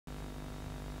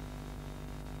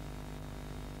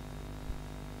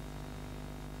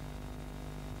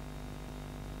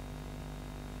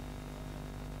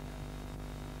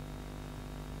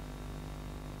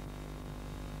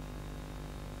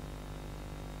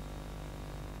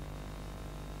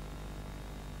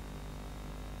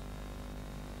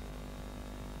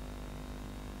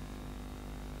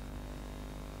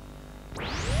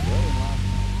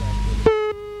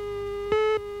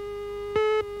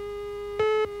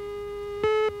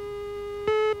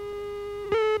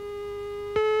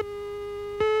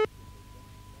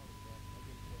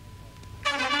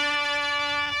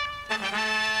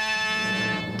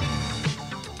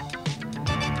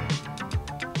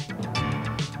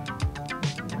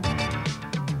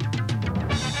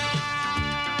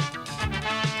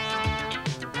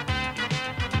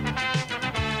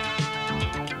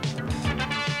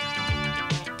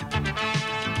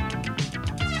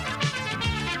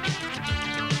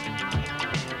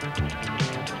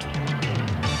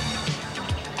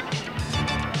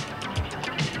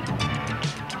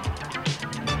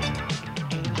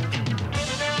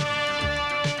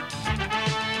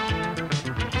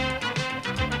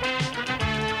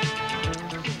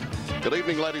Good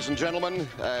evening, ladies and gentlemen,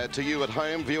 to you at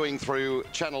home viewing through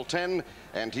Channel 10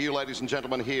 and to you, ladies and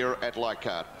gentlemen, here at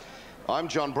Leichhardt. I'm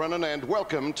John Brennan and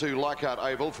welcome to Leichhardt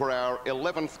Oval for our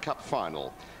 11th Cup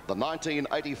final, the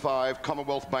 1985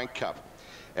 Commonwealth Bank Cup.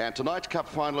 And tonight's Cup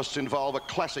finalists involve a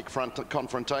classic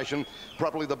confrontation,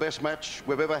 probably the best match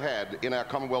we've ever had in our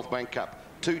Commonwealth Bank Cup.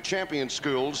 Two champion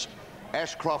schools,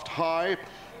 Ashcroft High,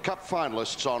 Cup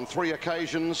finalists on 3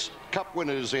 occasions, Cup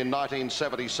winners in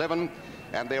 1977,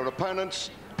 and their opponents,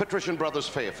 Patrician brothers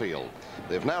Fairfield.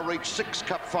 They've now reached 6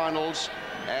 Cup finals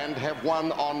and have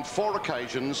won on 4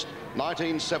 occasions,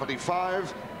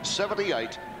 1975,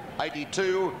 78,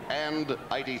 82 and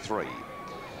 83.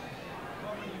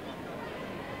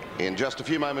 In just a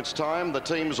few moments' time, the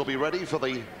teams will be ready for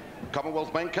the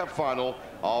Commonwealth Bank Cup final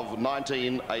of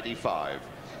 1985.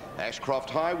 Ashcroft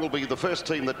High will be the first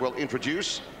team that we'll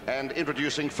introduce, and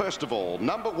introducing first of all,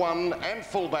 number 1 and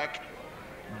fullback,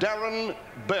 Darren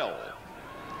Bell.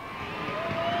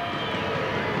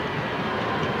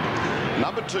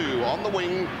 Number 2 on the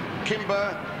wing,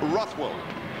 Keebra Rothwell.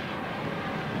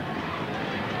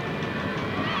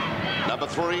 Number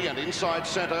 3 and inside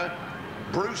centre,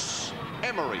 Bruce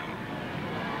Emery.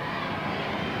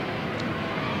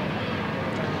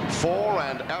 4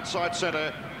 and outside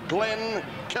centre, Glenn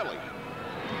Kelly.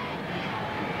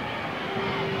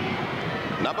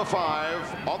 Number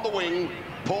 5 on the wing,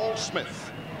 Paul Smith.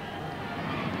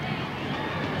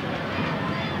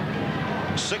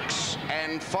 6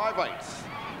 and 5/8,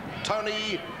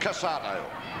 Tony Casado.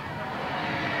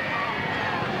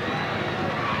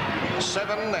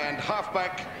 7 and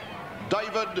halfback,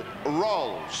 David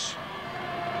Rolls.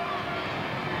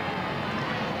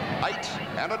 8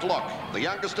 and at lock, the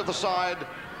youngest of the side,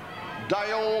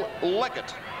 Dale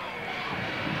Leggett.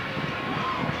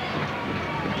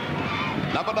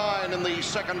 Number 9 in the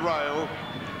second row,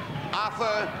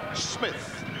 Arthur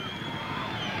Smith.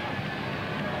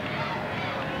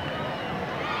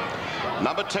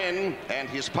 Number 10 and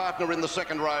his partner in the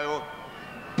second row,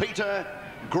 Peter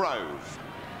Grove.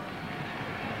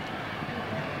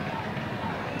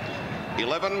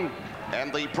 11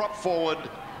 and the prop forward,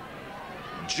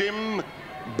 Jim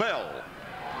Bell.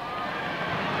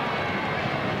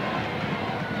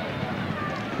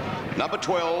 Number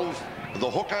 12, the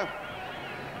hooker,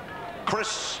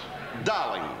 Chris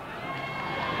Darling.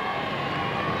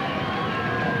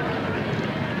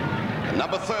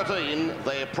 Number 13,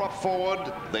 their prop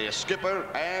forward, their skipper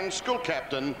and school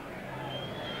captain,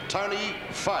 Tony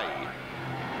Fay.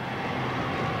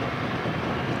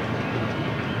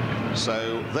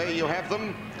 So there you have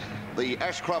them. The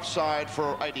Ashcroft side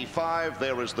for 85.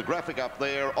 There is the graphic up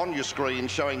there on your screen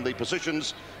showing the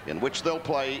positions in which they'll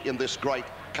play in this great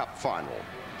cup final.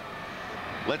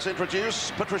 Let's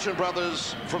introduce Patrician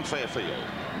brothers from Fairfield.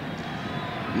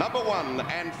 Number 1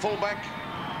 and fullback,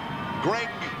 Greg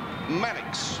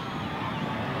Mannix.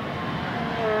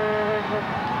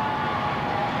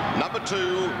 Number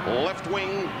 2, left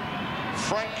wing,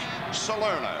 Frank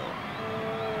Salerno.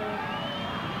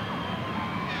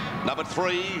 Number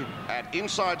 3, at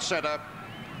inside centre,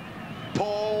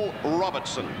 Paul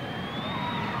Robertson.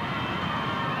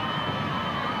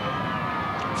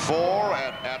 4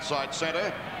 at outside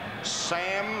centre,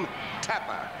 Sam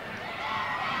Tapper.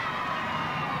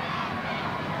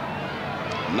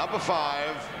 Number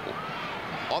 5,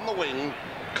 on the wing,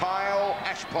 Kyle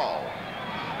Ashpole.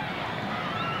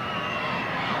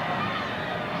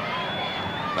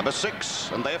 Number 6,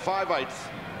 and their 5/8,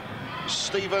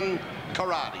 Stephen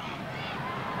Karadi.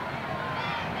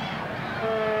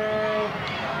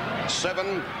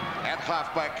 7 at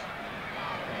halfback,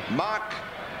 Mark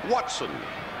Watson.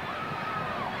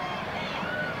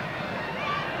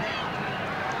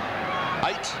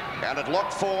 8 and at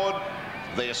lock forward,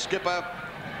 their skipper,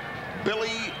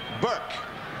 Billy Burke.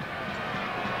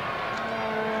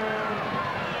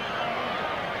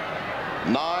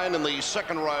 9 in the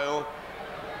second row,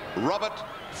 Robert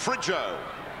Friggio.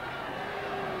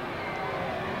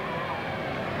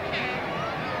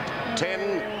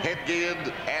 10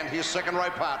 headgeared and his second row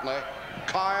partner,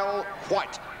 Kyle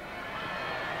White.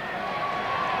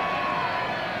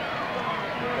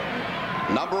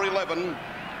 Number 11,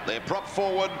 their prop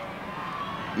forward,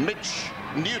 Mitch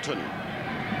Newton.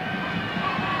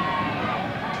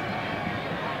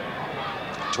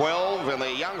 12 and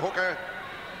their young hooker,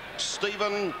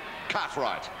 Stephen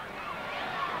Cartwright.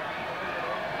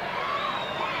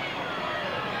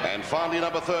 And finally,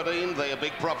 number 13, their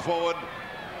big prop forward,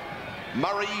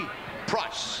 Murray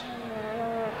Price.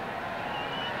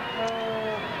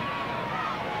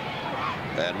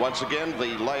 And once again,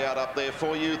 the layout up there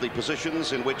for you, the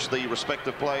positions in which the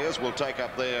respective players will take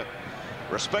up their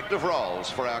respective roles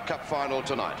for our cup final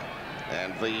tonight.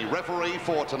 And the referee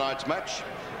for tonight's match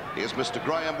is Mr.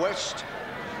 Graham West.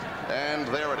 And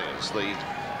there it is, the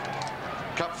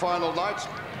cup final night.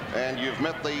 And you've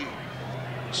met the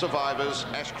survivors,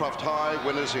 Ashcroft High,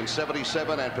 winners in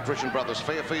 '77, and Patrician Brothers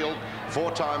Fairfield,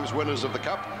 4 times winners of the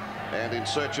cup, and in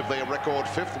search of their record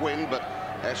 5th win, but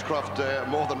Ashcroft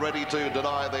more than ready to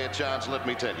deny their chance, let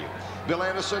me tell you. Bill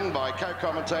Anderson, my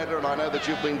co-commentator, and I know that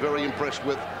you've been very impressed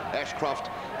with Ashcroft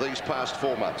these past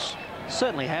 4 months.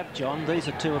 Certainly have, John. These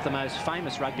are 2 of the most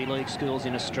famous rugby league schools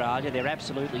in Australia. They're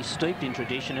absolutely steeped in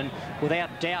tradition, and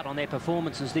without doubt on their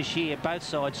performances this year, both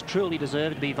sides truly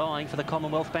deserve to be vying for the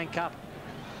Commonwealth Bank Cup.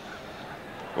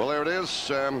 Well, there it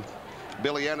is.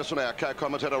 Billy Anderson, our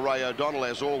co-commentator, Ray O'Donnell,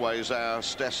 as always, our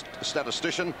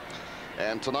statistician.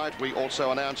 And tonight we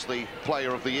also announced the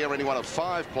Player of the Year. Any one of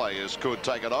 5 players could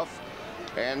take it off.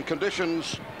 And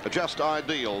conditions are just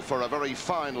ideal for a very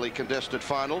finely contested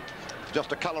final.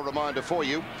 Just a colour reminder for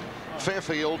you.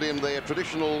 Fairfield in their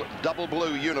traditional double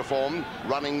blue uniform,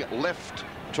 running left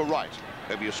to right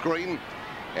of your screen.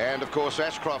 And, of course,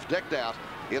 Ashcroft decked out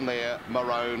in their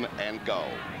maroon and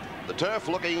gold. The turf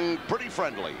looking pretty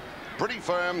friendly, pretty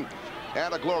firm,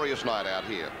 and a glorious night out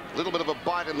here. A little bit of a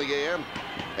bite in the air,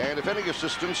 and if any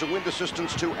assistance, a wind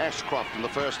assistance to Ashcroft in the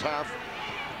first half,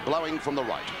 blowing from the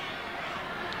right.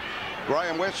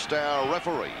 Graham West, our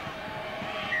referee.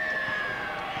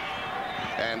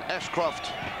 And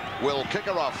Ashcroft will kick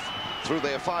her off through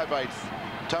their 5/8,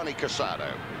 Tony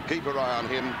Casado. Keep your eye on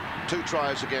him. 2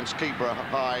 tries against Keebra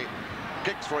High,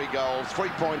 kicked 3 goals, 3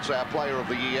 points, our Player of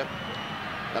the Year,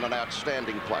 and an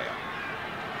outstanding player.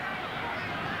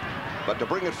 But to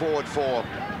bring it forward for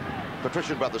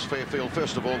Patrician Brothers Fairfield,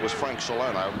 first of all, was Frank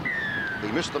Solono.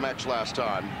 He missed the match last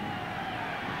time.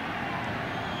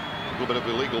 A little bit of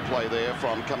illegal play there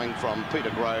coming from Peter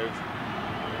Grove,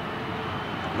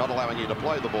 not allowing you to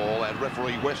play the ball, and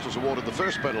referee West has awarded the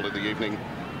first penalty of the evening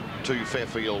to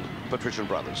Fairfield Patrician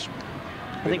Brothers.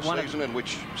 I think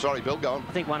sorry, Bill, go on.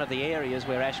 I think one of the areas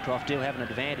where Ashcroft do have an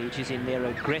advantage is in their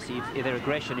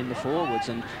aggression in the forwards,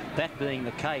 and that being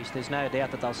the case, there's no doubt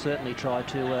that they'll certainly try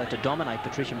to dominate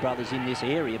Patrician Brothers in this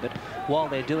area. But while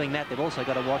they're doing that, they've also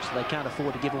got to watch that they can't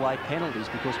afford to give away penalties,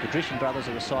 because Patrician Brothers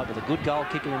are a side with a good goal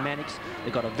kicker in Mannix.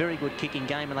 They've got a very good kicking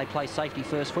game, and they play safety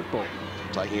first football.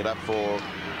 Taking it up for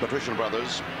Patrician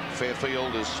Brothers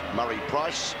Fairfield is Murray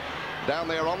Price, down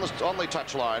there on the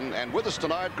touchline, and with us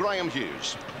tonight, Graham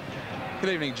Hughes.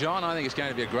 Good evening, John. I think it's going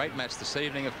to be a great match this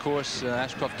evening. Of course,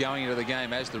 Ashcroft going into the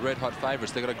game as the red-hot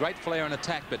favourites. They've got a great flair and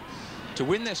attack, but to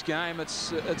win this game,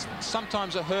 it's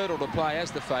sometimes a hurdle to play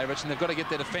as the favourites, and they've got to get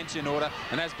their defence in order.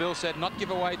 And as Bill said, not give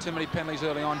away too many penalties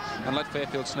early on and let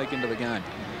Fairfield sneak into the game.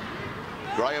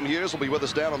 Graham Hughes will be with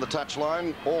us down on the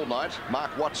touchline all night.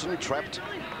 Mark Watson trapped.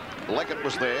 Leggett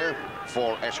was there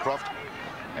for Ashcroft.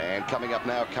 And coming up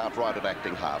now, Cartwright at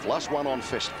acting half. Last one on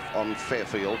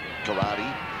Fairfield,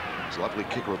 Karate. He's a lovely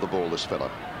kicker of the ball, this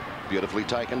fella. Beautifully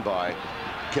taken by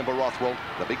Kimber Rothwell.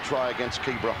 The big try against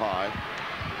Keebra High.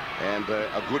 And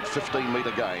a good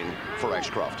 15-metre gain for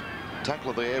Ashcroft.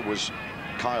 Tackler there was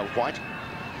Kyle White.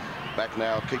 Back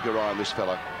now, keep your eye on this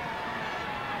fella,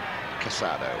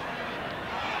 Casado.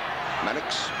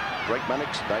 Mannix, Greg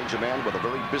Mannix, danger man with a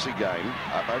very busy game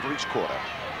up over each quarter.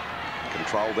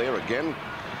 Control there again.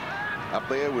 Up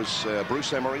there was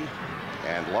Bruce Emery,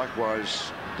 and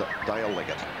likewise Dale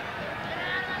Leggett.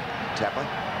 Tapper,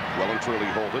 well and truly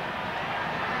halted.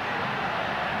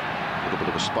 A little bit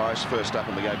of a spice first up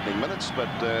in the opening minutes, but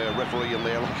referee in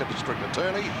there like a district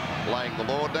attorney, laying the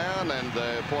law down and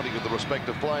pointing at the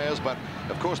respective players. But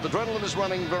of course, the adrenaline is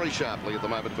running very sharply at the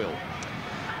moment, Bill.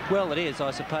 Well, it is.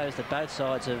 I suppose that both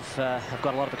sides have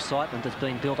got a lot of excitement that's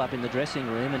been built up in the dressing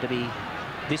room, and to be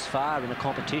this far in a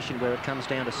competition where it comes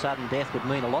down to sudden death would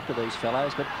mean a lot to these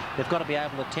fellows, but they've got to be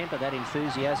able to temper that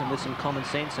enthusiasm with some common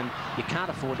sense, and you can't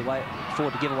afford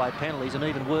to give away penalties, and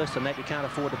even worse than that, you can't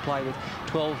afford to play with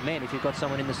 12 men if you've got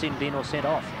someone in the sin bin or sent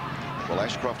off. Well,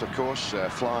 Ashcroft, of course,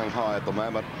 flying high at the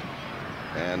moment,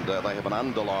 and they have an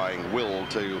underlying will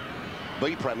to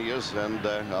be premiers, and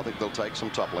I think they'll take some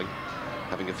toppling.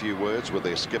 Having a few words with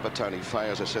their skipper, Tony Fay,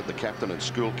 as I said, the captain and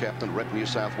school captain, rep New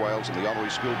South Wales and the honorary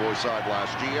schoolboy side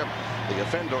last year. The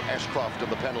offender, Ashcroft,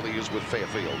 and the penalty is with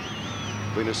Fairfield.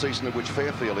 Been a season in which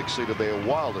Fairfield exceeded their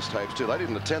wildest hopes too. They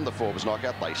didn't attend the Forbes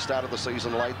knockout. They started the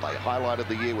season late. They highlighted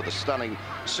the year with a stunning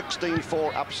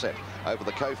 16-4 upset over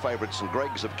the co-favourites St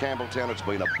Greg's of Campbelltown. It's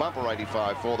been a bumper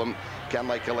 85 for them. Can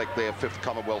they collect their 5th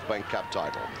Commonwealth Bank Cup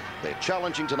title? They're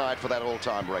challenging tonight for that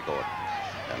all-time record.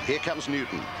 And here comes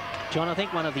Newton. John, I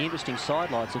think one of the interesting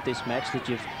sidelights of this match that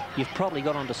you've you've probably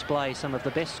got on display some of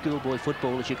the best schoolboy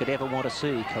footballers you could ever want to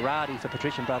see. Karate for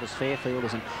Patrician Brothers Fairfield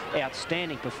is an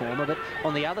outstanding performer, but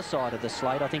on the other side of the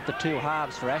slate, I think the two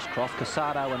halves for Ashcroft,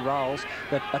 Casado and Rolls,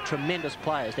 that are tremendous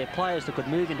players. They're players that could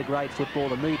move into grade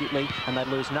football immediately, and they'd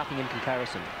lose nothing in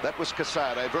comparison. That was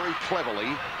Casado, very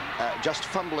cleverly, just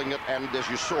fumbling it, and as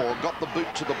you saw, got the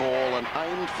boot to the ball and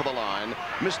aimed for the line,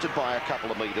 missed it by a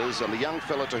couple of metres, and the young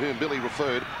fella to whom Billy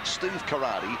referred, Steve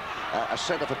Karate, a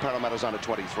centre for Parramatta's under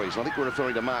 23s. I think we're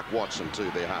referring to Mark Watson too,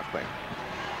 their halfback.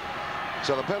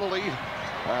 So the penalty,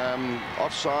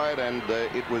 offside, and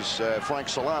it was Frank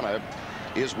Solano,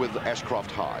 is with Ashcroft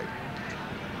High.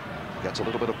 Gets a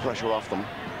little bit of pressure off them.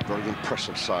 Very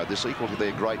impressive side. This equal to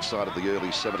their great side of the early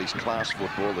 70s class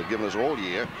football they've given us all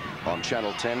year on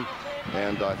Channel 10.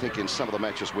 And I think in some of the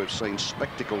matches we've seen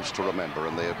spectacles to remember,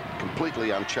 and they're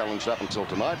completely unchallenged up until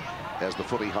tonight as the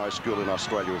footy high school in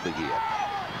Australia of the year.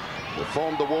 They've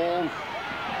formed the wall.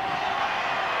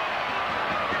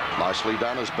 Nicely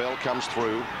done as Bell comes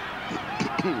through.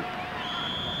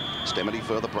 Stem any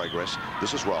further progress.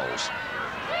 This is Rolls.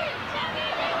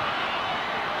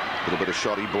 A little bit of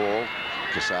shoddy ball.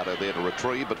 Casado there to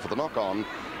retrieve, but for the knock-on,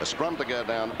 a scrum to go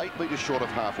down 8 metres short of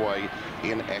halfway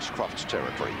in Ashcroft's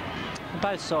territory.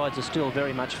 Both sides are still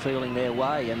very much feeling their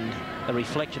way, and a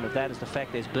reflection of that is the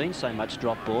fact there's been so much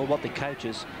drop ball. What the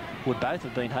coaches would both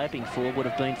have been hoping for would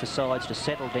have been for sides to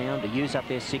settle down, to use up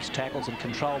their 6 tackles and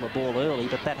control the ball early,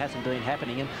 but that hasn't been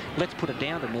happening, and let's put it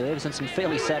down to nerves and some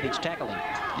fairly savage tackling.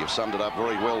 You've summed it up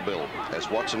very well, Bill, as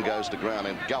Watson goes to ground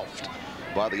engulfed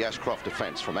by the Ashcroft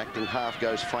defence. From acting half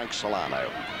goes Frank Solano.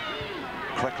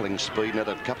 Crackling speed, net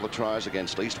a couple of tries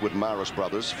against Eastwood Maris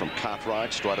brothers. From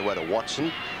Cartwright straight away to Watson,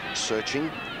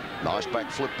 searching. Nice back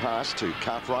flip pass to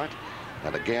Cartwright.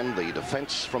 And again, the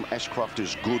defence from Ashcroft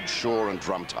is good, sure and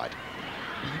drum tight.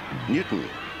 Newton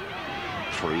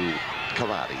through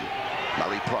Karate.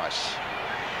 Murray Price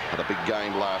had a big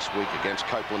game last week against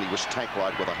Copeland. He was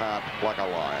tank-like with a heart like a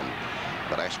lion.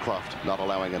 But Ashcroft not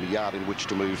allowing him a yard in which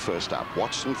to move first up.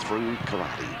 Watson through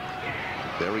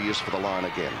Karate. There he is for the line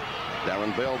again.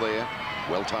 Darren Bell there.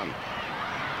 Well done.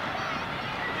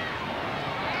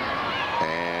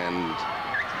 And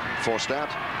forced out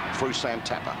through Sam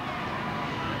Tapper.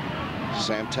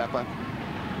 Sam Tapper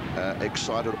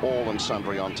excited all and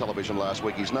sundry on television last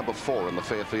week. He's number 4 in the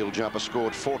Fairfield jumper.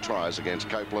 Scored 4 tries against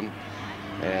Copeland.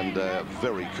 And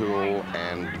very cool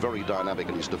and very dynamic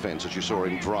in his defence, as you saw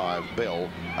him drive Bell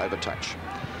over touch.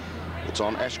 It's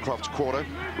on Ashcroft's quarter.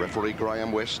 Referee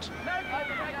Graham West.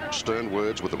 Stern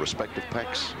words with the respective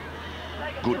packs.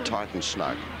 Good, tight and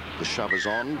snug. The shove is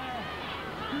on.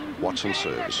 Watson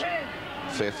serves.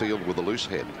 Fairfield with a loose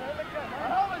head.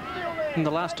 And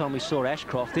the last time we saw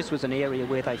Ashcroft, this was an area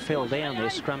where they fell down. Their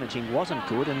scrummaging wasn't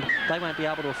good, and they won't be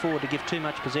able to afford to give too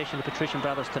much possession to Patrician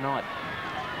Brothers tonight.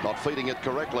 Not feeding it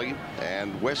correctly,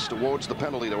 and West awards the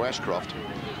penalty to Ashcroft.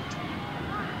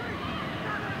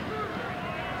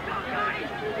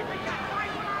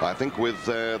 I think with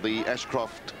the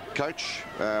Ashcroft coach,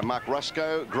 Mark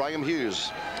Rusco, Graham Hughes.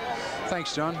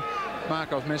 Thanks, John.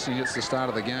 Mark, I was mentioning at the start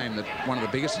of the game that one of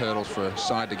the biggest hurdles for a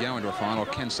side to go into a final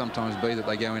can sometimes be that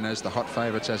they go in as the hot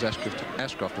favourites, as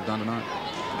Ashcroft have done tonight.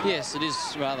 Yes, it is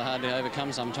rather hard to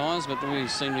overcome sometimes, but we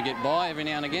seem to get by every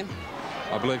now and again.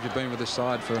 I believe you've been with this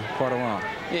side for quite a while.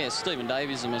 Yeah, Stephen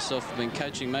Davies and myself have been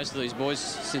coaching most of these boys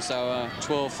since they were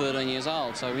 12, 13 years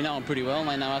old. So we know them pretty well, and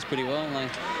they know us pretty well, and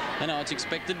they know what's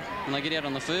expected, and they get out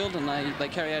on the field and they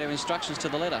carry out our instructions to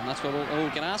the letter, and that's what all we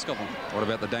can ask of them. What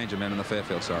about the danger men on the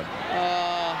Fairfield side?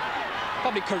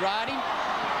 Probably Karate.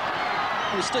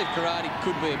 Well, Steve Karate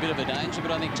could be a bit of a danger,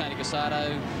 but I think Tony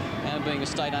Casado, being a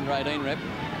state under-18 rep,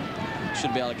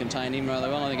 should be able to contain him rather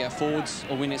well. I think our forwards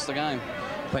will win us the game.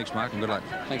 Thanks, Mark, and good luck.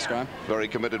 Thanks, Graham. Very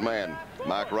committed man,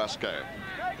 Mark Rusco.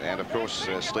 And, of course,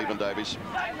 Stephen Davies,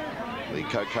 the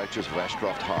co-coaches of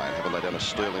Ashcroft High. Haven't they done a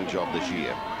sterling job this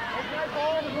year?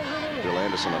 Bill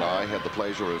Anderson and I had the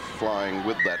pleasure of flying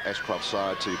with that Ashcroft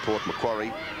side to Port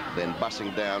Macquarie, then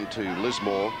bussing down to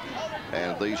Lismore,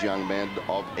 and these young men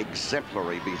of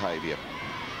exemplary behaviour.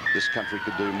 This country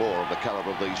could do more of the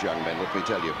calibre of these young men, let me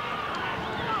tell you.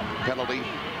 Penalty.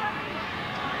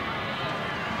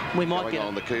 We might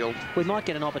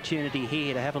get an opportunity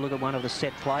here to have a look at one of the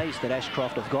set plays that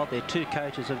Ashcroft have got. Their two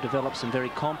coaches have developed some very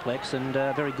complex and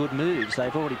very good moves.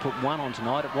 They've already put one on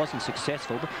tonight. It wasn't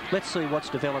successful, but let's see what's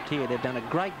developed here. They've done a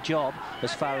great job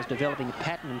as far as developing a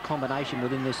pattern and combination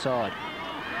within this side.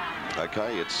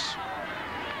 Okay, it's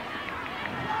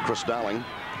Chris Darling.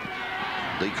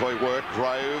 Decoy work,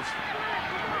 Grove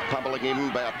pummeling him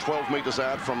about 12 metres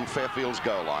out from Fairfield's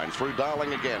goal line. Through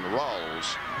Darling again,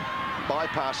 Rolls.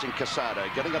 bypassing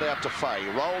Casado, getting it out to Fay.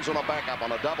 Rolls on a backup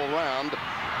on a double round.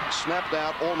 Snapped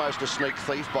out almost a sneak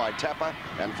thief by Tapper,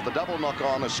 and for the double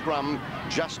knock-on, a scrum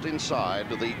just inside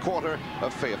the quarter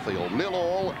of Fairfield.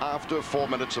 0-0 after 4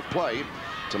 minutes of play.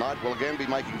 Tonight we'll again be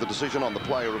making the decision on the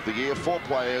player of the year. 4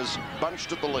 players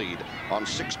bunched at the lead on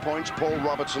 6 points. Paul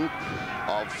Robertson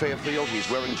of Fairfield, he's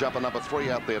wearing jumper number 3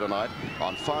 out there tonight.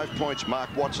 On 5 points, Mark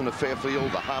Watson of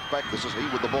Fairfield, the halfback. This is he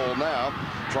with the ball now,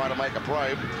 trying to make a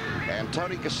probe. And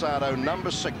Tony Casado,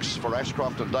 number 6 for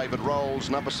Ashcroft, and David Rolls,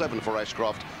 number 7 for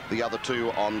Ashcroft, the other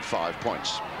 2 on 5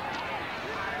 points.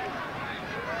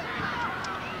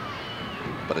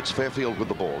 But it's Fairfield with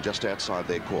the ball just outside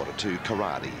their quarter to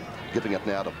Karate, giving it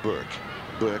now to Burke.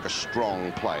 Burke, a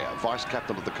strong player,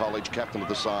 vice-captain of the college, captain of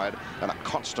the side, and a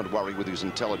constant worry with his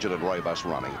intelligent and robust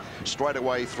running. Straight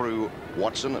away through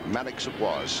Watson, Mannix it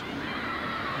was.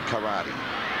 Karate.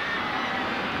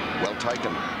 Well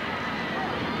taken.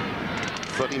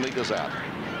 30 metres out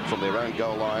from their own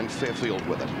goal line, Fairfield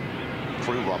with it.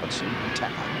 Through Robertson,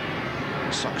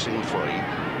 Tapper. Sucks in 3.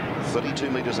 32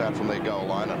 metres out from their goal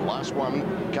line, and last one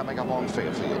coming up on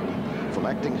Fairfield. From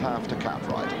acting half to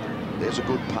Cartwright. There's a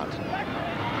good punt.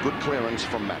 Good clearance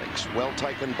from Mannix. Well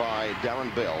taken by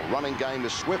Darren Bell. Running game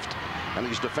is swift, and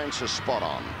his defence is spot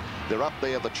on. They're up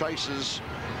there, the chasers,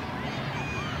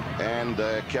 and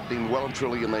kept him well and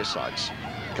truly in their sights.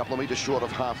 A couple of metres short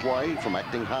of halfway from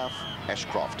acting half,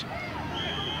 Ashcroft.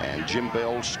 And Jim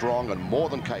Bell, strong and more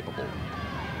than capable.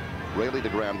 Rarely to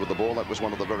ground with the ball. That was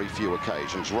one of the very few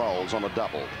occasions. Rolls on a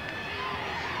double.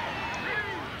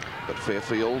 But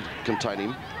Fairfield contain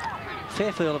him.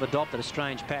 Fairfield have adopted a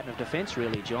strange pattern of defence,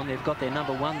 really, John. They've got their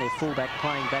number 1, their fullback,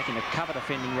 playing back in a cover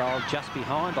defending role just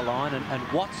behind the line,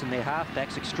 and Watson, their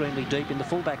halfback's extremely deep in the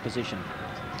fullback position.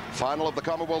 Final of the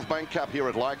Commonwealth Bank Cup here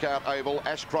at Leichhardt Oval.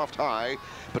 Ashcroft High,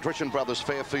 Patrician Brothers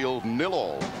Fairfield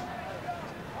 0-0.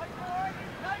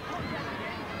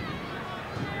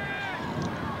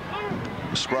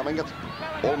 Scrumming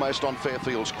it almost on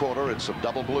Fairfield's quarter. It's a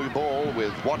double blue ball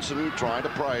with Watson trying to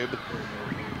probe.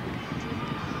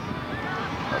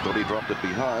 I thought he dropped it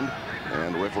behind,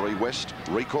 and referee West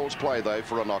recalls play though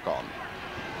for a knock-on.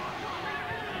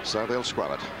 So they'll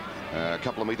scrum it. A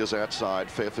couple of metres outside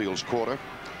Fairfield's quarter,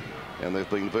 and they've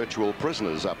been virtual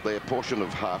prisoners up their portion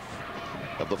of half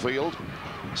of the field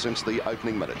since the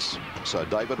opening minutes. So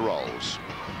David Rolls,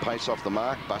 pace off the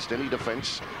mark, bust any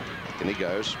defence, and he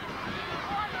goes.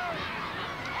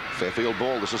 Fairfield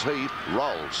ball, this is he,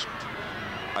 Rolls.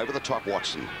 Over the top,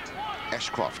 Watson.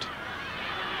 Ashcroft.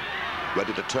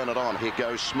 Ready to turn it on, here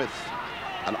goes Smith.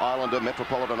 An Islander,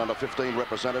 Metropolitan under-15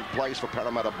 representative, plays for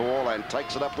Parramatta ball and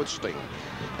takes it up with sting,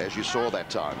 as you saw that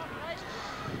time.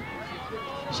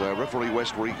 So referee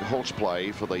West halts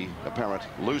play for the apparent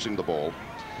losing the ball,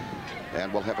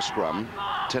 and we'll have a scrum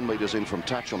 10 metres in from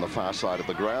touch on the far side of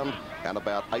the ground and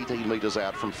about 18 metres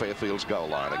out from Fairfield's goal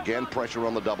line. Again, pressure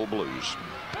on the double blues.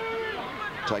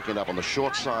 Taken up on the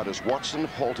short side is Watson,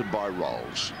 halted by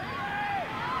Rolls.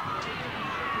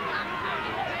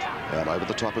 And over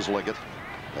the top is Leggett,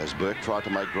 as Burke tried to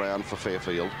make ground for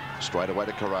Fairfield. Straight away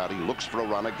to Karate, looks for a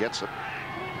runner, gets it.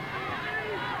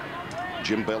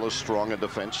 Jim Bell is strong in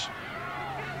defence.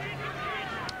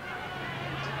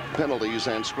 Penalties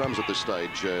and scrums at this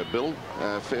stage, Bill.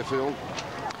 Fairfield.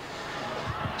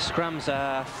 Scrums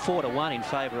are 4-1 in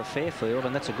favour of Fairfield,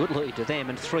 and that's a good lead to them,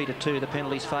 and 3-2 the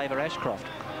penalties favour Ashcroft.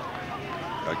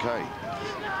 Okay.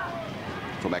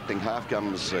 From acting half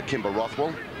comes Kimber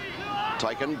Rothwell,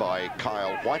 taken by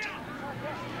Kyle White.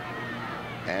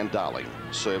 And Darling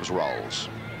serves Rolls.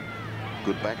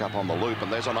 Good backup on the loop,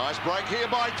 and there's a nice break here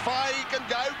by Fay. Can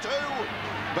go too.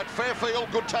 But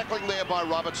Fairfield, good tackling there by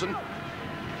Robertson.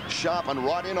 Sharp and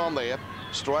right in on there.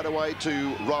 Straight away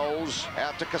to Rolls,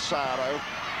 out to Casado.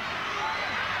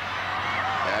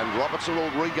 And Robertson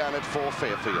will regain it for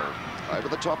Fairfield. Over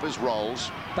the top is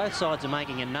Rolls. Both sides are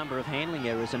making a number of handling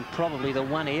errors, and probably the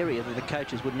one area that the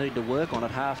coaches would need to work on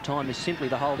at half-time is simply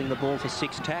the holding the ball for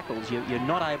 6 tackles. You're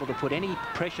not able to put any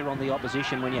pressure on the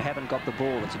opposition when you haven't got the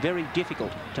ball. It's very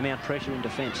difficult to mount pressure in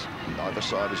defence. Either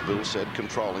side, as Bill said,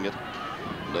 controlling it.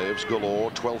 Nerves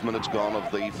galore. 12 minutes gone of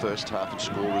the first half. Its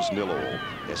score is 0-0.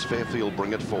 As Fairfield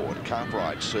bring it forward.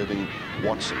 Cartwright serving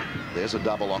Watson. There's a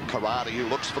double on Karate, who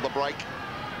looks for the break.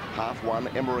 Half one,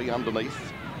 Emery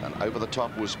underneath. And over the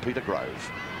top was Peter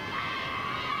Grove.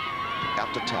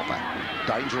 Out to Tapper.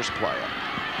 Dangerous player.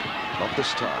 Not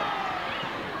this time.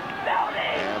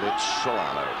 And it's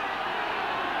Solano.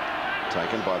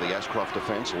 Taken by the Ashcroft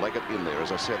defence. Leggett in there,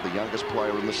 as I said, the youngest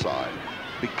player in the side.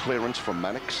 Big clearance from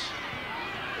Mannix.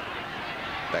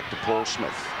 Back to Paul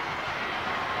Smith.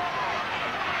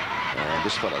 And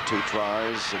this fella, 2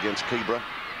 tries against Keebra,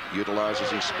 utilises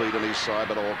his speed on his side,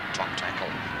 but all top tackle.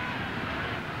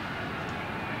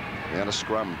 And a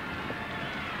scrum.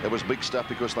 It was big stuff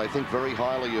because they think very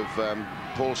highly of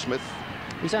Paul Smith.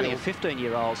 He's only a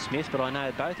 15-year-old, Smith, but I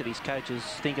know both of his coaches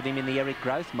think of him in the Eric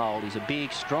growth mould. He's a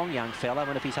big, strong young fellow,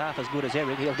 and if he's half as good as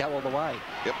Eric, he'll go all the way.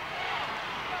 Yep.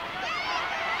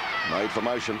 Made for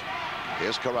motion.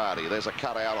 Here's Karate. There's a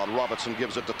cutout on Robertson.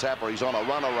 Gives it to Tapper. He's on a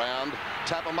run around.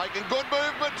 Tapper making good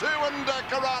movement too, and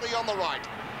Karate on the right.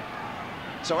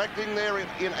 So acting there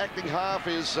in acting half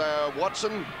is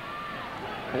Watson.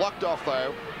 Blocked off,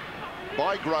 though,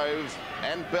 by Grove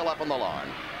and Bell up on the line.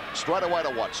 Straight away to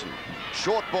Watson.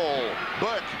 Short ball.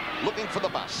 Burke looking for the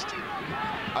bust.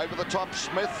 Over the top,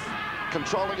 Smith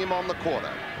controlling him on the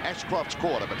quarter. Ashcroft's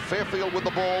quarter, but Fairfield with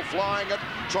the ball, flying it,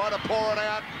 trying to pour it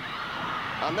out.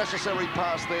 Unnecessary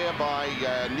pass there by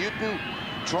Newton.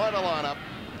 Trying to line up.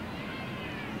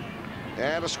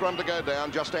 And a scrum to go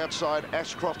down just outside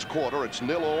Ashcroft's quarter. It's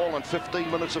 0-0 and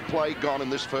 15 minutes of play gone in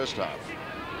this first half.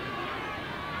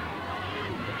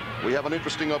 We have an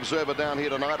interesting observer down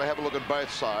here tonight to have a look at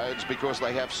both sides because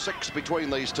they have 6 between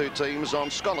these 2 teams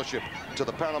on scholarship to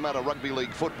the Parramatta Rugby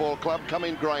League Football Club. Come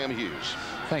in, Graham Hughes.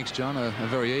 Thanks, John. A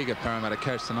very eager Parramatta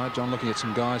coach tonight, John, looking at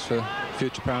some guys for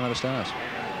future Parramatta stars.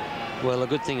 Well, the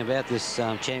good thing about this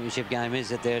championship game is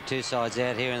that there are 2 sides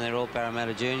out here and they're all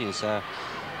Parramatta juniors, so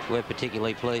we're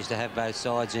particularly pleased to have both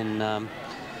sides in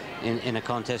a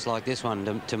contest like this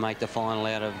one to make the final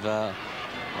out of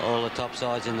all the top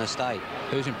sides in the state.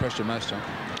 Who's impressed you most, John?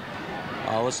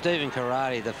 Oh, well, Stephen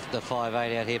Karate, the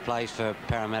 5'8" out here, plays for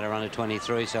Parramatta under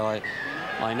 23, so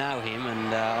I know him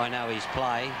and I know his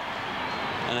play.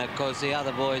 And of course the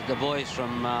other boys, the boys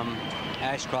from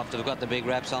Ashcroft, have got the big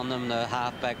raps on them, the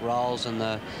halfback Rolls and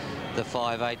the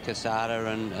 5'8"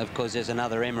 Casada, and of course there's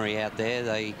another Emery out there.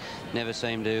 They never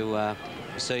seem to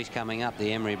cease coming up,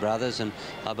 the Emery brothers, and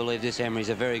I believe this Emery's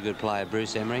a very good player,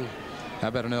 Bruce Emery. How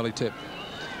about an early tip?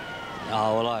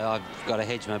 Oh, well, I've got to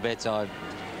hedge my bets. I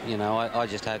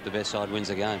just hope the best side wins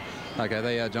the game. Okay,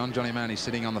 there you are, John. Johnny Mooney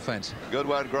sitting on the fence. Good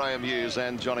one, Graham Hughes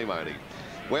and Johnny Mooney.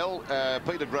 Well,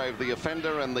 Peter Grove, the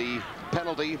offender, and the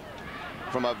penalty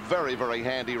from a very, very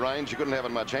handy range. You couldn't have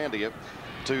it much handier.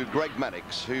 To Greg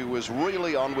Mannix, who was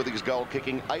really on with his goal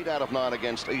kicking. 8 out of 9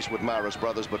 against Eastwood Maris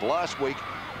brothers, but last week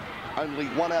only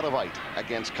 1 out of 8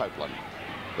 against Copeland.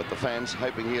 But the fans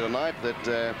hoping here tonight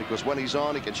that because when he's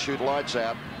on, he can shoot lights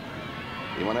out.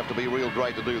 He won't have to be real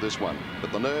great to do this one,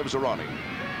 but the nerves are on him.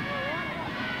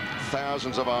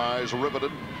 Thousands of eyes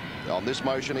riveted on this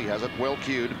motion. He has it well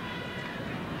cued.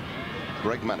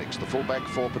 Greg Mannix, the fullback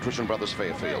for Patrician Brothers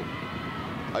Fairfield.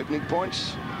 Opening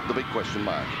points, the big question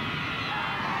mark.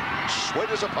 Sweet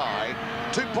as a pie,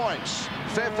 2 points.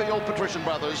 Fairfield Patrician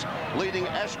Brothers leading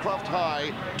Ashcroft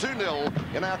High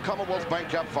 2-0 in our Commonwealth Bank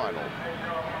Cup final.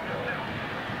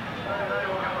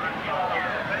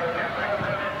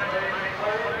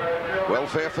 Well,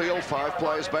 Fairfield, 5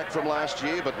 players back from last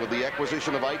year, but with the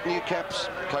acquisition of 8 new caps,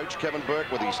 Coach Kevin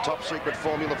Burke, with his top secret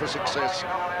formula for success,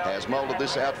 has moulded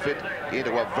this outfit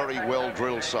into a very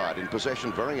well-drilled side. In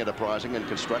possession, very enterprising and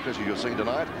constructed, as you've seen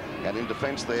tonight, and in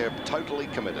defence, they're totally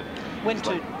committed.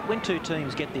 When two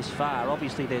teams get this far,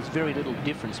 obviously there's very little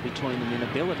difference between them in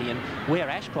ability, and where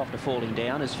Ashcroft are falling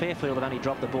down is Fairfield have only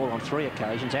dropped the ball on 3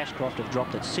 occasions. Ashcroft have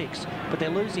dropped it 6, but they're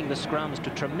losing the scrums to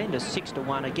tremendous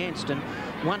 6-1 against, and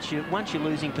once you're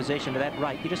losing possession at that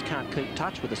rate, you just can't keep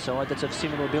touch with a side that's of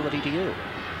similar ability to you.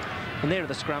 And there are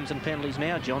the scrums and penalties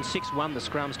now, John. 6-1 the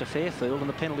scrums to Fairfield, and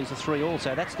the penalties are 3-all.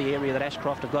 So that's the area that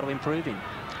Ashcroft have got to improve in.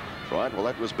 Right, well,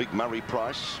 that was Big Murray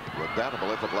Price.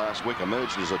 Redoubtable effort last week,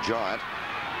 emerged as a giant.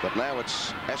 But now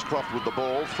it's Ashcroft with the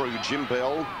ball through Jim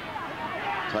Bell.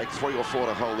 Take 3 or 4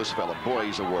 to hold this fella. Boy,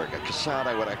 he's a worker.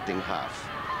 Casado at acting half.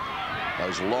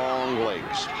 Those long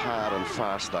legs, hard and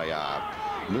fast they are.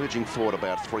 Merging forward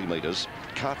about 3 metres.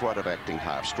 Cartwright at acting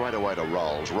half. Straight away to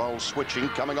Rolls. Rolls switching,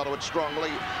 coming onto it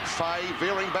strongly. Fay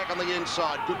veering back on the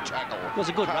inside. Good tackle. It was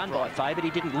a good run by Fay, but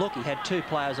he didn't look. He had 2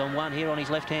 players on 1 here on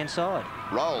his left-hand side.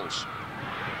 Rolls.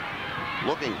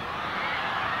 Looking.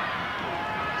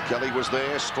 Kelly was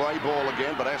there. Stray ball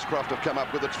again, but Ashcroft have come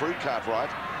up with it through Cartwright.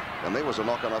 And there was a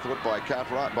knock on, I thought, by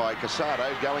Cartwright, by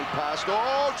Casado, going past.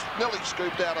 Oh, nearly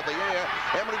scooped out of the air.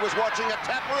 Emery was watching. A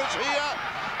tapper is here.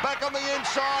 Back on the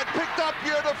inside, picked up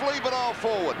beautifully, but all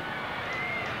forward.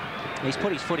 He's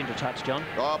put his foot into touch, John.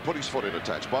 Oh, put his foot into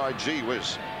touch. By gee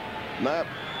whiz. No.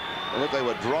 And if they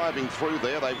were driving through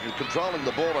there, they were controlling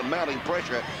the ball and mounting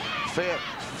pressure.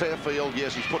 Fairfield,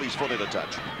 yes, he's put his foot into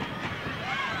touch.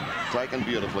 Taken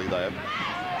beautifully, though,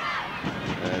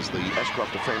 as the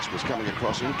Ashcroft defence was coming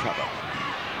across in cover.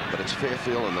 But it's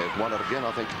Fairfield, and they've won it again,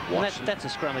 I think. That's a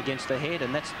scrum against the head,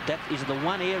 and that is the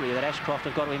one area that Ashcroft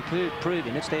have got to improve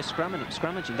in. It's their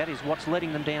scrummaging. That is what's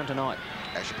letting them down tonight.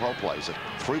 Ashcroft plays it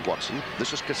through Watson.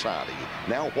 This is Casardi.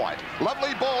 Now White.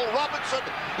 Lovely ball. Robertson.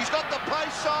 He's got the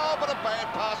pace. Oh, but a bad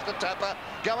pass to Tapper.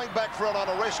 Going back for it on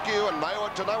a rescue, and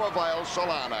to no avail.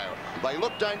 Solano. They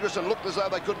looked dangerous and looked as though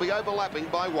they could be overlapping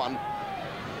by one.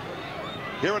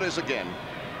 Here it is again.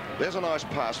 There's a nice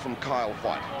pass from Kyle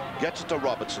White. Gets it to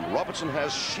Robertson. Robertson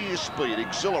has sheer speed,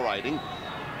 exhilarating,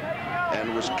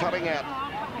 and was cutting out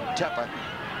Tapper.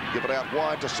 Give it out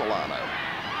wide to Solano.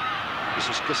 This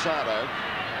is Casado.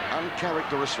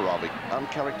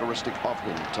 Uncharacteristic of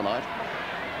him tonight.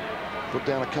 Put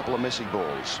down a couple of messy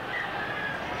balls.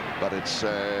 But it's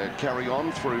carry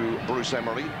on through Bruce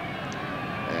Emery,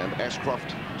 and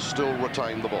Ashcroft still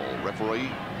retain the ball. Referee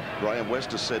Graham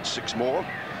West has said 6 more.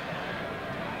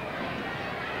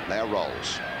 Now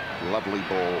Rolls. Lovely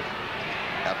ball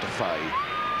out to Fay.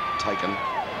 Taken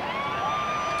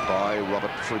by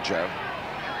Robert Friggio.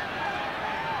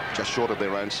 Just short of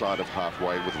their own side of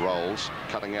halfway with Rolls.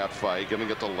 Cutting out Fay,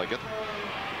 giving it to Leggett.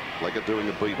 Leggett doing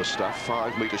the Beaver stuff.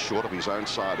 5 metres short of his own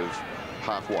side of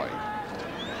halfway.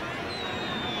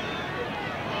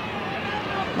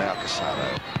 Now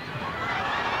Casado.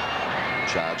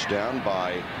 Charged down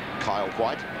by Kyle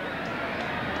White.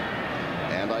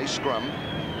 And a scrum.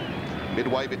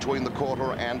 Midway between the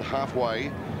quarter and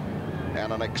halfway,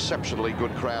 and an exceptionally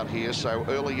good crowd here so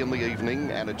early in the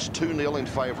evening, and it's 2-0 in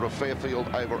favour of Fairfield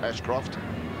over Ashcroft.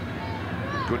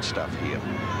 Good stuff here.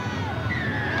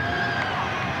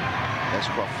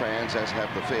 Ashcroft fans, as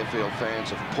have the Fairfield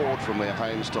fans, have poured from their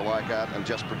homes to Leichhardt and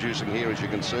just producing here, as you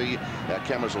can see. Our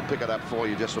cameras will pick it up for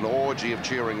you, just an orgy of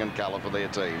cheering and colour for their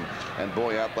team. And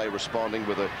boy, aren't they responding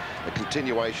with a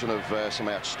continuation of some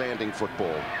outstanding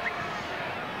football.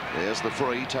 There's the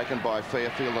free taken by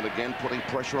Fairfield, and again putting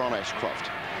pressure on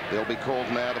Ashcroft. They'll be called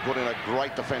now to put in a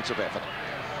great defensive effort.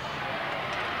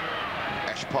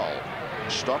 Ashpole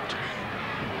stopped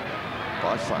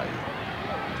by Fay.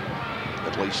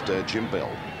 At least Jim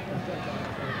Bell.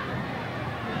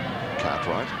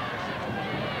 Cartwright.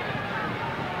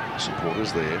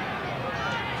 Supporters there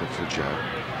for Friggio.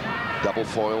 Double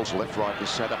foils, left, right and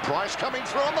centre. Price coming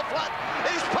through on the flat.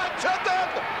 He's punctured them!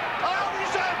 Oh,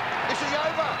 he's in! Is he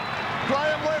over?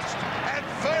 Graham West, and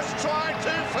first try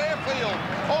to Fairfield.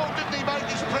 Oh, didn't he make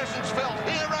his presence felt?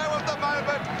 Hero of the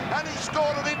moment, and he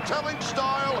scored it in telling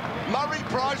style. Murray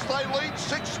Price, they lead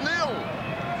 6-0.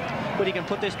 But he can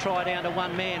put this try down to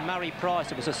one man, Murray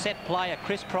Price. It was a set play, a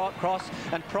crisp cross,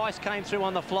 and Price came through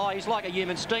on the fly. He's like a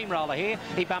human steamroller here.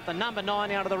 He bumped the number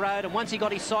 9 out of the road, and once he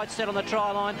got his sights set on the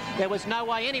try line, there was no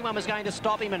way anyone was going to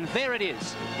stop him, and there it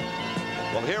is.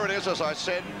 Well, here it is, as I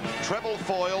said, treble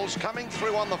foils. Coming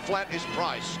through on the flat is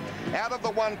Price. Out of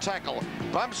the one tackle,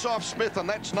 bumps off Smith, and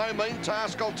that's no mean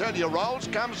task, I'll tell you. Rolls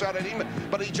comes out at him,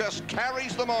 but he just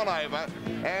carries them on over.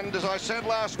 And as I said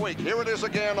last week, here it is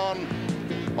again on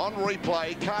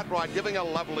replay. Cartwright giving a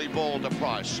lovely ball to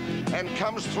Price, and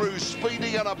comes through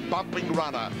speedy and a bumping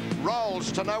runner.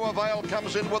 Rolls to no avail,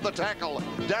 comes in with the tackle.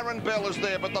 Darren Bell is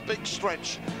there, but the big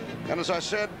stretch. And as I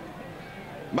said,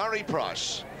 Murray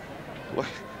Price.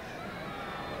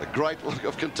 A great look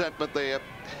of contentment there.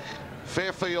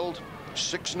 Fairfield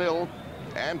 6-0,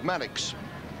 and Mannix.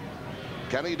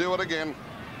 Can he do it again?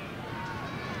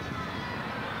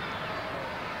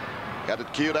 Got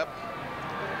it queued up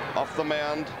off the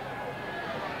mound,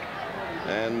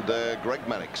 and Greg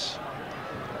Mannix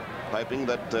hoping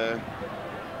that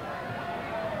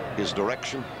his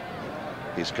direction,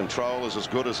 his control is as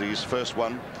good as his first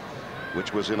one,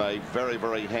 which was in a very,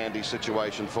 very handy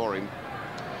situation for him.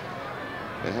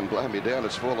 And blow me down,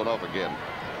 it's fallen off again.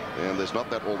 And there's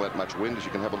not all that much wind, as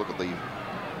you can have a look at the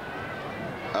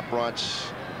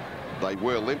uprights. They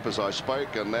were limp as I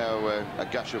spoke, and now a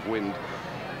gush of wind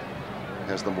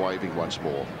has them waving once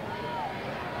more.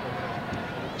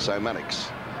 So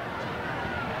Mannix,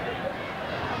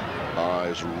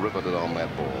 eyes riveted on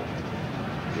that ball.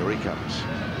 Here he comes.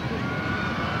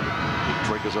 He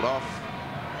triggers it off.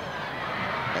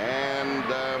 And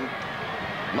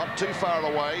not too far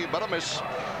away, but a miss.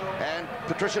 And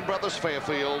Patrician Brothers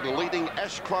Fairfield leading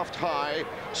Ashcroft High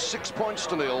 6 points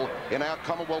to 0 in our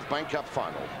Commonwealth Bank Cup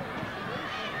final.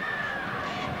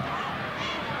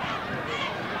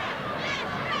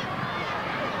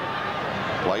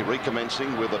 Play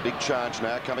recommencing with a big charge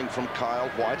now coming from Kyle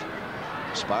White.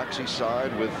 Sparks his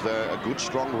side with a good,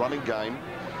 strong running game.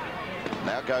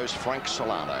 Now goes Frank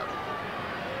Solano.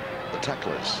 The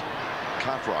tacklers,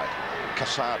 Cartwright,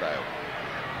 Casado.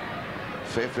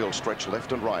 Fairfield stretch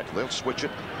left and right. They'll switch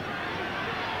it.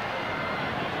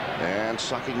 And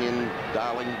sucking in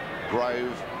Darling,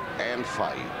 Grove and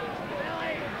Fay.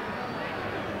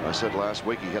 I said last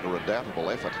week he had a redoubtable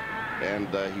effort, and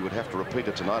he would have to repeat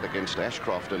it tonight against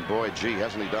Ashcroft, and boy, gee,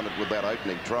 hasn't he done it with that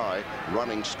opening try,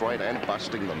 running straight and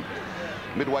busting them.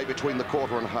 Midway between the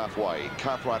quarter and halfway,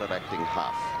 Cartwright at acting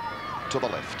half. To the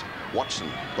left, Watson,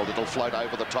 the little float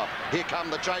over the top. Here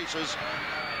come the chasers.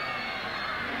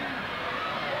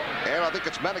 And I think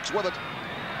it's Mannix with it,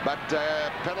 but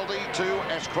penalty to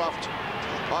Ashcroft.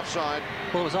 Offside.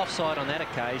 Well, it was offside on that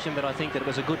occasion, but I think that it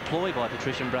was a good ploy by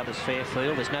Patrician Brothers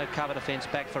Fairfield. There's no cover defence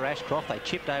back for Ashcroft. They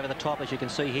chipped over the top, as you can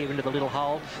see here, into the little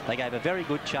hole. They gave a very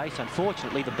good chase.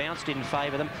 Unfortunately, the bounce didn't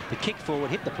favour them. The kick forward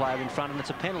hit the player in front, and it's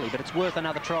a penalty, but it's worth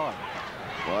another try.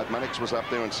 Right, Mannix was up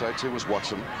there, and so too was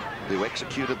Watson, who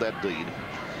executed that deed.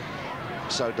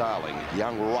 So Darling,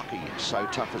 young Rocky, so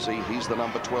tough as he's the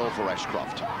number 12 for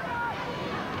Ashcroft.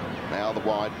 Now the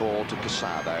wide ball to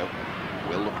Casado.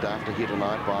 Well looked after here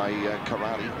tonight by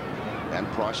Karate, and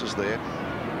Price is there.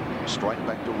 Straight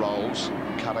back to Rolls,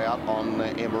 cut out on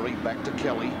Emery, back to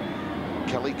Kelly.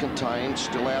 Kelly contained,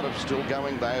 still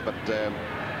going there, but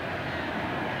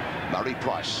Murray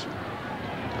Price.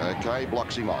 Okay,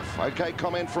 blocks him off. Okay,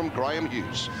 comment from Graham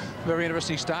Hughes. Very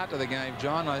interesting start to the game,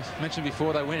 John. I mentioned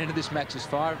before they went into this match as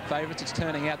favourites. It's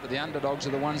turning out that the underdogs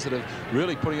are the ones that are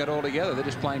really putting it all together. They're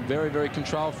just playing very, very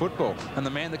controlled football. And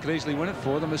the man that could easily win it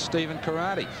for them is Stephen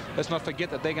Karate. Let's not forget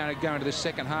that they're going to go into this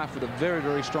second half with a very,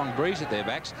 very strong breeze at their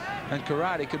backs. And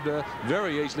Karate could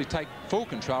very easily take full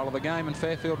control of the game and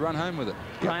Fairfield run home with it.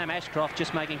 Graham, Ashcroft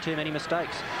just making too many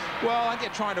mistakes. Well, I think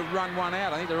they're trying to run one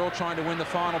out. I think they're all trying to win the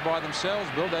final by themselves,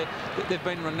 Bill. They've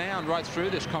been renowned right through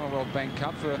this Commonwealth Bank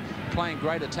Cup for playing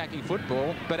great attacking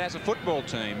football, but as a football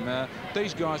team,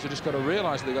 these guys have just got to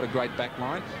realise they've got a great back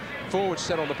line. Forwards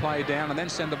settle the play down and then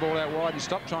send the ball out wide and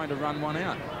stop trying to run one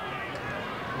out.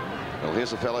 Well,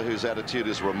 here's a fellow whose attitude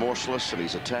is remorseless and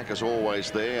his attack is always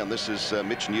there, and this is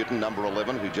Mitch Newton, number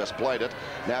 11, who just played it.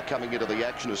 Now coming into the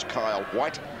action is Kyle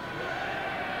White,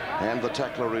 and the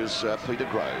tackler is Peter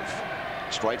Grove.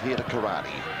 Straight here to Karate.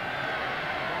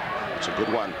 It's a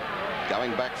good one. Going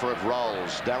back for it,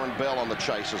 Rolls. Darren Bell on the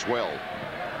chase as well.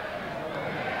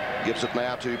 Gives it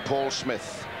now to Paul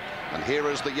Smith. And here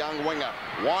is the young winger,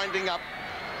 winding up.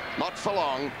 Not for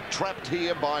long. Trapped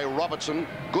here by Robertson.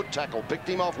 Good tackle. Picked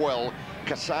him off well.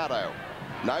 Casado.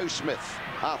 No Smith.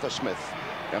 Arthur Smith.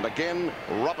 And again,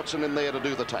 Robertson in there to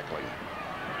do the tackling.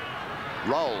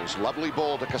 Rolls. Lovely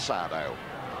ball to Casado.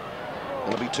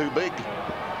 Going to be too big.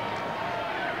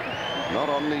 Not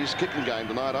on his kicking game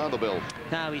tonight either, Bill.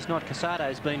 No, he's not.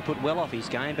 Casado's been put well off his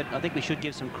game, but I think we should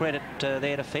give some credit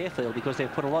there to Fairfield, because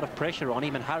they've put a lot of pressure on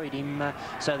him and hurried him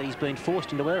so that he's been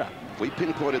forced into error. We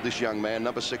pinpointed this young man,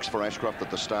 number 6 for Ashcroft,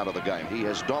 at the start of the game. He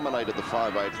has dominated the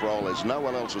 5/8 role as no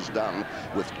one else has done,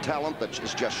 with talent that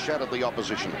has just shattered the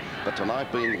opposition, but tonight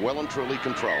being well and truly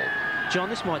controlled. John,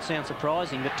 this might sound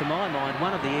surprising, but to my mind,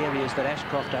 one of the areas that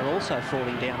Ashcroft are also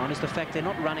falling down on is the fact they're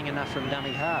not running enough from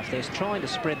dummy half. They're trying to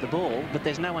spread the ball, but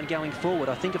there's no one going forward.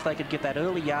 I think if they could get that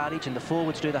early yardage and the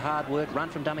forwards do the hard work, run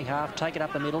from dummy half, take it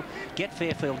up the middle, get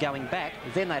Fairfield going back,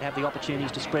 then they'd have the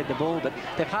opportunities to spread the ball, but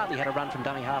they've hardly had a run from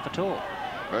dummy half at all.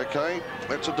 Okay,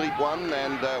 that's a deep one,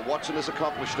 and Watson has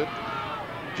accomplished it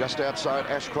just outside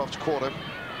Ashcroft's quarter,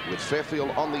 with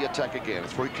Fairfield on the attack again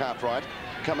through Cartwright.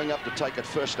 Coming up to take it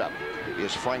first up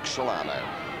is Frank Solano.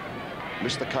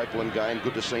 Missed the Copeland game.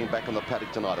 Good to see him back on the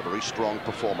paddock tonight. A very strong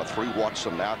performer through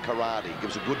Watson. Now Karate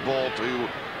gives a good ball to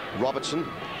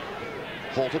Robertson.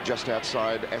 Halted just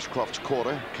outside Ashcroft's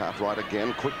quarter. Cartwright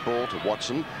again. Quick ball to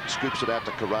Watson. Scoops it out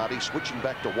to Karate. Switching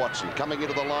back to Watson. Coming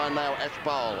into the line now,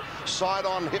 Ashpole. Side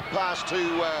on hip pass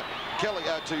to Kelly,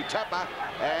 to Tapper.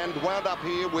 And wound up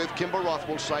here with Kimber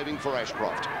Rothwell saving for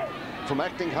Ashcroft. From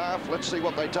acting half, let's see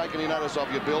what they take any notice of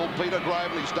you, Bill. Peter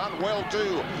Grove, and he's done well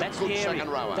too. That's good the area. Second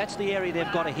rower. That's the area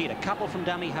they've got to hit. A couple from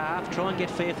dummy half, try and get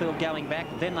Fairfield going back,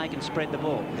 then they can spread the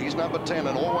ball. He's number 10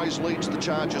 and always leads the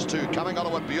charges too. Coming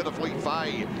onto it beautifully,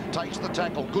 Fay takes the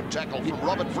tackle. Good tackle from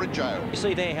Robert Fridjo. You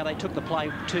see there how they took the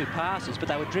play 2 passes, but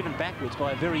they were driven backwards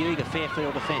by a very eager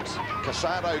Fairfield defence.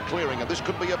 Casado clearing, and this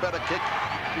could be a better kick.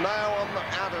 Now on the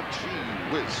outer,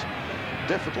 gee whiz.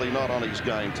 Definitely not on his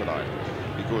game tonight,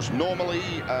 because normally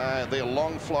they're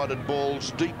long flighted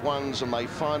balls, deep ones, and they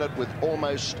find it with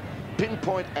almost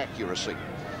pinpoint accuracy.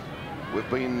 We've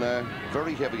been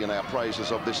very heavy in our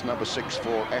praises of this number 6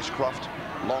 for Ashcroft.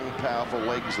 Long, powerful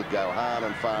legs that go hard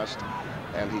and fast,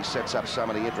 and he sets up so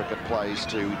many intricate plays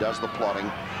too. He does the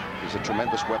plotting. He's a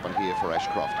tremendous weapon here for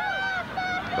Ashcroft.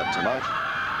 But tonight,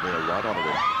 they're right onto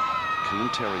him. Keen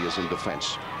Terriers in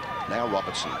defence. Now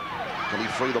Robertson. Can he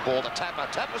free the ball to Tapper?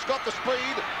 Tapper's got the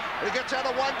speed. He gets out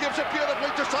of one, gives it beautifully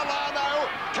to Solano.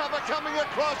 Cover coming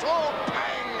across. Oh,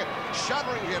 bang!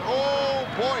 Shuddering hit. Oh,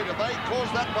 boy, did they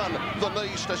cause that one. The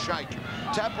knees to shake.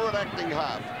 Tapper at acting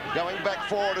half. Going back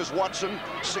forward is Watson.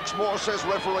 6 more, says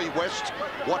referee West.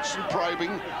 Watson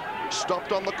probing.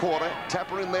 Stopped on the quarter.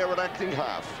 Tapper in there at acting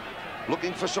half.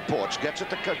 Looking for supports. Gets it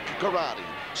to Karate.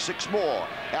 6 more.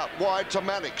 Out wide to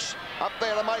Mannix. Up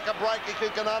there to make a break if he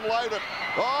can unload it.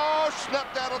 Oh,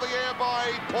 snapped out of the air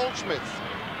by Paul Smith.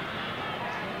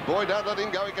 Boy, don't let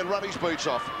him go. He can run his boots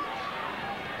off.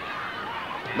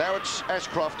 Now it's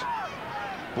Ashcroft.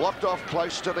 Blocked off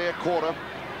close to their quarter.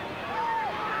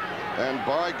 And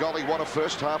by golly, what a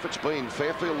first half it's been.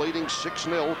 Fairfield leading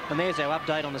 6-0. And there's our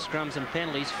update on the scrums and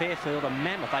penalties. Fairfield a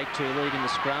mammoth 8-2 lead in the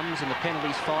scrums, and the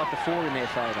penalties 5-4 in their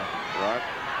favour. Right.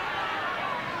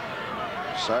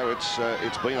 So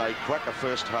it's been a cracker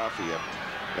first half here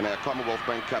in our Commonwealth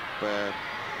Bank Cup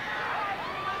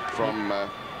from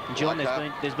John,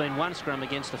 there's been 1 scrum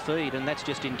against the feed, and that's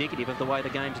just indicative of the way the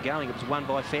game's going. It was won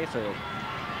by Fairfield.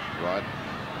 Right.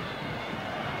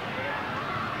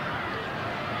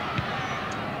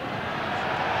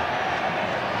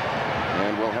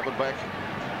 And we'll have it back.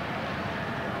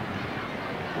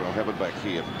 We'll have it back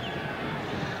here.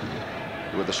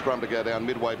 With the scrum to go down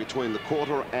midway between the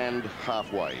quarter and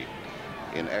halfway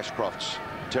in Ashcroft's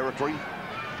territory.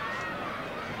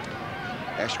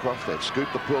 Ashcroft, they've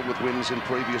scooped the pool with wins in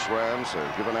previous rounds.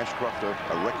 They've given Ashcroft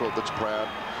a record that's proud.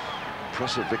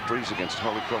 Impressive victories against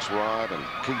Holy Cross Ryde and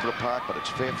Keebra Park, but it's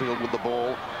Fairfield with the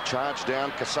ball. Charge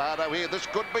down, Casado here. This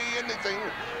could be anything.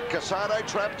 Casado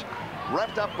trapped,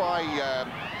 wrapped up by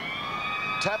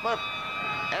Tapper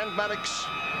and Mannix.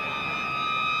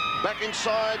 Back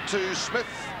inside to Smith,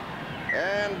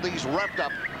 and he's wrapped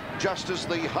up just as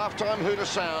the halftime hooter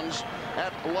sounds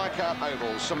at Leichhardt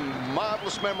Oval. Some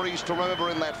marvellous memories to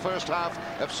remember in that first half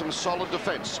of some solid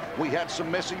defence. We had some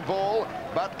messy ball,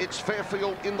 but it's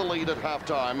Fairfield in the lead at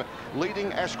halftime,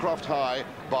 leading Ashcroft High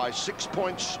by 6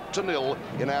 points to 0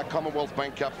 in our Commonwealth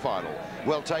Bank Cup final.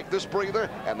 We'll take this breather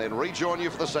and then rejoin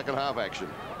you for the second half action.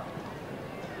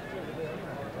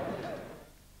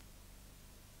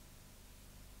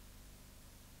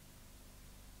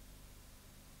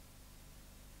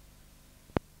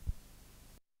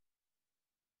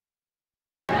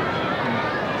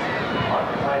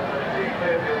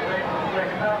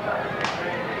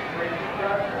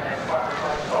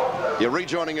 You're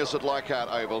rejoining us at Leichhardt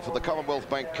Oval for the Commonwealth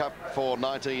Bank Cup for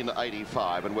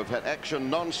 1985, and we've had action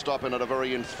non-stop in at a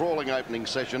very enthralling opening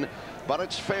session, but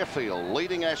it's Fairfield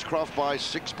leading Ashcroft by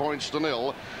 6 points to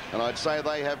 0, and I'd say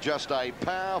they have just a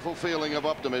powerful feeling of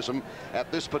optimism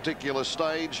at this particular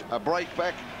stage. A break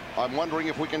back, I'm wondering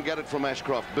if we can get it from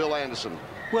Ashcroft. Bill Anderson.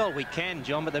 Well, we can,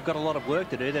 John, but they've got a lot of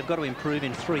work to do. They've got to improve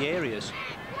in 3 areas.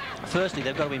 Firstly,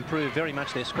 they've got to improve very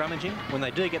much their scrummaging. When they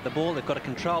do get the ball, they've got to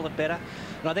control it better.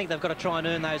 And I think they've got to try and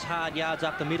earn those hard yards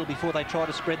up the middle before they try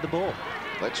to spread the ball.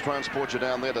 Let's transport you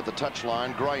down there to the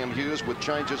touchline. Graham Hughes with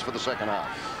changes for the second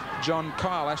half. John,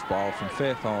 Kyle Ashbowl from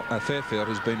Fairfield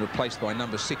has been replaced by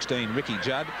number 16, Ricky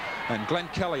Judd. And Glenn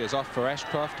Kelly is off for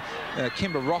Ashcroft.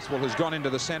 Kimber Rothwell has gone into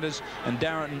the centres. And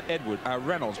Darren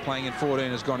Reynolds, playing in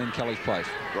 14, has gone in Kelly's place.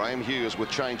 Graham Hughes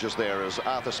with changes there as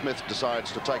Arthur Smith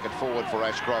decides to take it forward for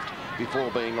Ashcroft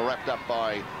before being wrapped up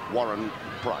by Warren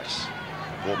Price,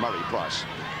 or Murray Price.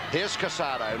 Here's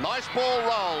Casado. Nice ball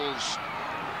rolls.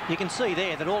 You can see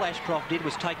there that all Ashcroft did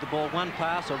was take the ball 1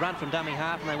 pass or run from dummy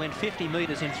half, and they went 50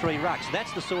 metres in 3 rucks.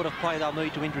 That's the sort of play they'll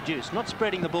need to introduce, not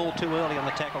spreading the ball too early on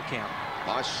the tackle count.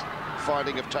 Nice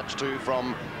finding of touch 2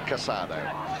 from Casado.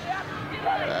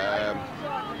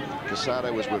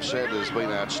 Casado, as we've said, has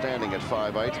been outstanding at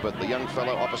 5'8", but the young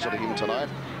fellow opposite of him tonight,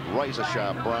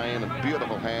 razor-sharp brain and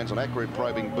beautiful hands, an accurate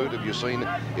probing boot have you seen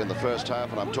in the first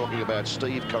half, and I'm talking about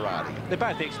Steve Karate. They're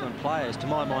both excellent players. To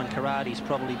my mind, Karate's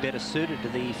probably better suited to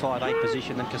the 5'8"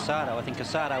 position than Casado. I think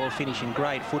Casado will finish in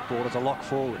grade football as a lock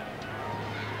forward.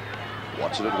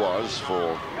 Watson it was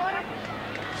for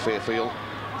Fairfield,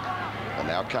 and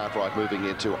now Cartwright moving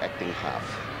into acting half.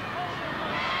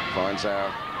 Finds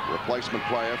our replacement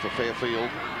player for Fairfield,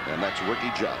 and that's Ricky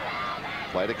Judd.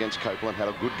 Played against Copeland, had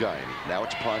a good game. Now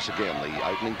it's Price again, the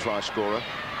opening try scorer.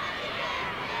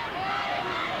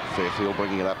 Fairfield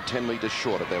bringing it up 10 metres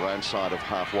short at their own side of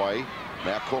halfway.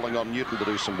 Now calling on Newton to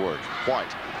do some work.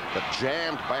 White, but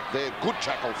jammed back there. Good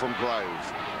tackle from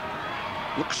Grove.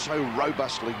 Looks so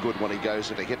robustly good when he goes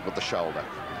into hit with the shoulder.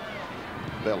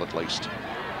 Bell at least.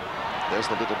 There's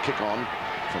the little kick on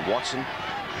from Watson.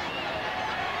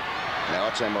 Now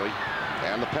it's Emery,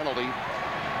 and the penalty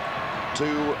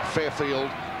to Fairfield.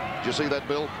 Did you see that,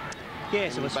 Bill?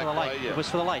 Yes, it was for the late. Yeah. It was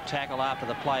for the late tackle after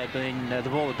the play had been the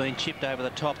ball had been chipped over the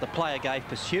top. The player gave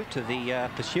pursuit to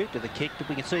the kick, but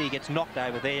we can see he gets knocked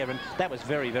over there, and that was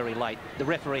very, very late. The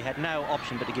referee had no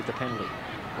option but to give the penalty.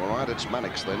 All right, it's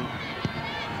Mannix then,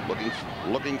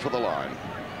 looking for the line.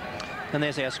 And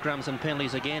there's our scrums and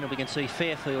penalties again, and we can see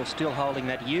Fairfield still holding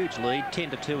that huge lead,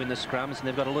 10-2 in the scrums, and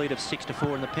they've got a lead of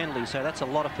 6-4 in the penalties. So that's a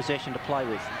lot of possession to play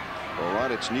with. All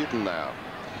right, it's Newton now.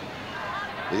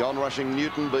 The on-rushing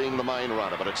Newton being the main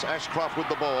runner, but it's Ashcroft with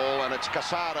the ball, and it's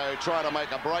Casado trying to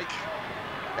make a break,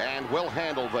 and well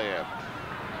handled there.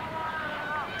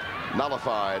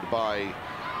 Nullified by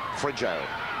Friggio.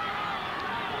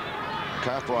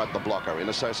 Cartwright the blocker in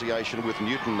association with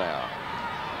Newton now.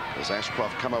 As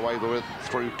Ashcroft come away with it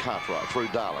through Cartwright, through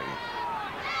Darling.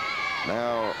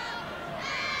 Now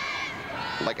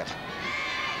Leggett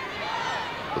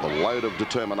with a load of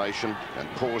determination and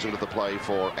pours into the play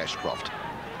for Ashcroft.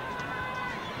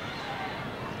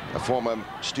 A former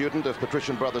student of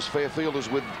Patrician Brothers Fairfield is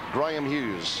with Graham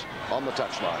Hughes on the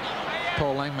touchline.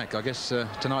 Paul Langmack, I guess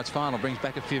tonight's final brings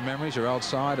back a few memories. Your old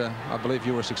side, I believe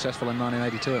you were successful in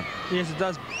 1982. Yes, it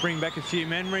does bring back a few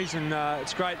memories, and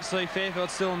it's great to see Fairfield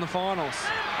still in the finals.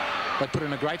 They put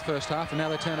in a great first half, and now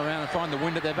they turn around and find the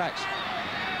wind at their backs.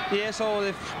 Yes,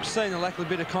 they've seen a lack of a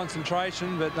bit of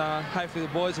concentration, but hopefully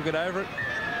the boys will get over it.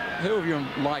 Who have you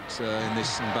liked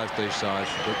in both these sides?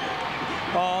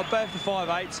 Both the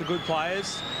 5'8s are good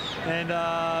players, and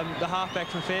the halfback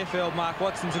from Fairfield, Mark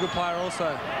Watson's a good player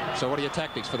also. So what are your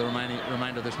tactics for the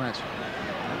remainder of this match?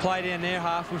 Play down their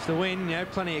half with the win, you know,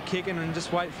 plenty of kicking, and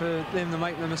just wait for them to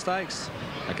make the mistakes.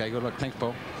 Okay, good luck. Thanks,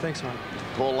 Paul. Thanks, mate.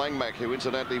 Paul Langmack, who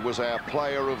incidentally was our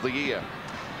player of the year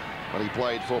when he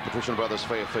played for Patrician Brothers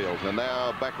Fairfield, and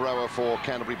now back rower for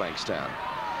Canterbury Bankstown.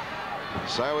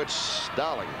 So it's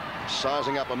Darling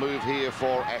sizing up a move here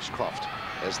for Ashcroft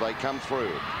as they come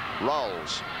through.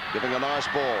 Rolls giving a nice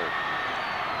ball,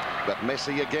 but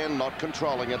Messi again not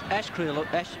controlling it.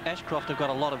 Ashcroft have got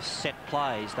a lot of set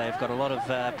plays. They've got a lot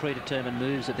of predetermined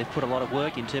moves that they've put a lot of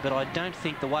work into, but I don't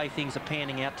think the way things are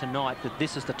panning out tonight that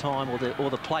this is the time or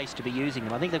the place to be using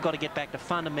them. I think they've got to get back to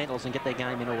fundamentals and get their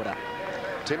game in order.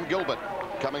 Tim Gilbert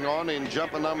coming on in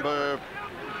jumper number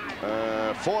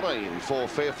 14 for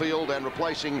Fairfield and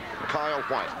replacing Kyle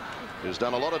White, who's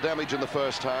done a lot of damage in the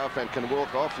first half and can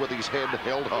walk off with his head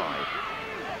held high.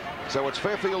 So it's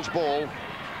Fairfield's ball,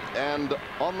 and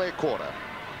on their quarter,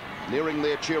 nearing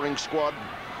their cheering squad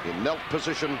in knelt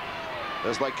position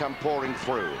as they come pouring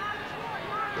through.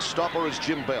 The stopper is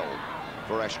Jim Bell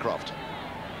for Ashcroft.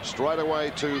 Straight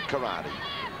away to Karate.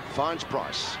 Finds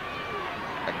Price.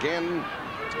 Again.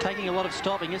 Taking a lot of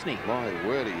stopping, isn't he? My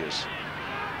word, he is.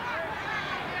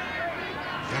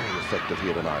 Very effective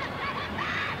here tonight.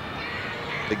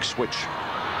 Big switch.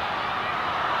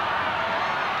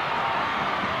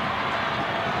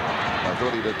 I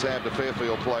thought he'd have tabbed a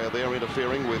Fairfield player there,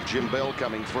 interfering with Jim Bell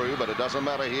coming through, but it doesn't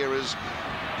matter. Here is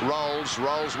Rolls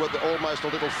with almost a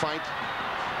little feint.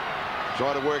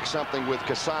 Trying to work something with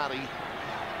Casado.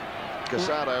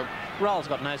 Rolls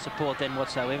got no support then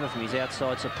whatsoever from his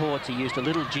outside supports. He used a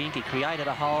little jink. He created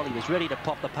a hole. He was ready to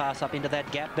pop the pass up into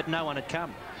that gap, but no one had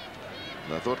come.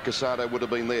 I thought Casado would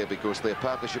have been there because their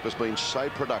partnership has been so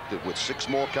productive, with 6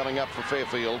 more coming up for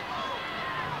Fairfield.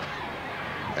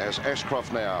 As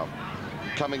Ashcroft now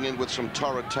coming in with some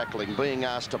torrid tackling, being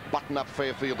asked to button up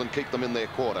Fairfield and keep them in their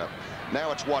quarter.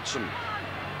 Now it's Watson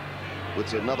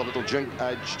with another little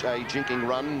jinking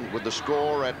run, with the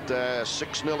score at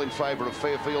 6-0 in favour of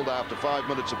Fairfield after 5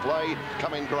 minutes of play.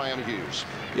 Come in Graham Hughes.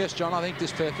 Yes, John, I think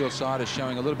this Fairfield side is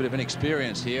showing a little bit of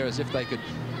inexperience here, as if they could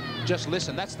just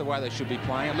listen. That's the way they should be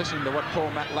playing, and listening to what Paul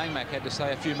Langmack had to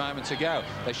say a few moments ago.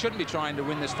 They shouldn't be trying to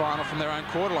win this final from their own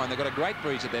quarter line. They've got a great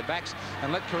breeze at their backs,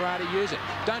 and let Karate use it.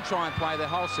 Don't try and play their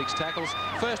whole 6 tackles.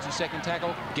 First and second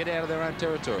tackle, get out of their own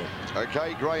territory.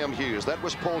 Okay, Graham Hughes. That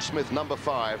was Paul Smith, number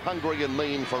 5, hungry and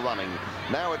mean for running.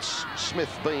 Now it's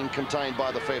Smith being contained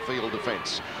by the Fairfield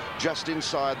defence. Just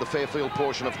inside the Fairfield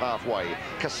portion of halfway.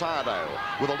 Casado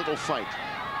with a little feint.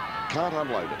 Can't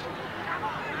unload it.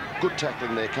 Good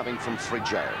tackling there coming from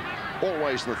Friggio.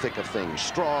 Always in the thick of things.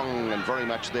 Strong and very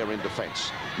much there in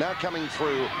defence. Now coming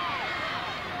through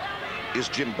is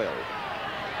Jim Bell.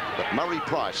 But Murray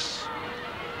Price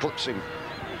clips him.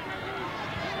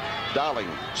 Darling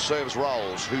serves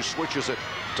Rolls, who switches it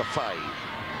to Fay.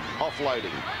 Offloading.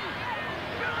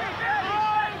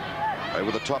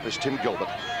 Over the top is Tim Gilbert.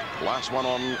 Last one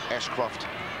on Ashcroft.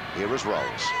 Here is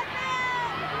Rolls.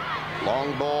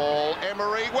 Long ball.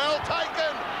 Emery, well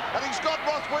taken. And he's got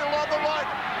Rothwell on the right.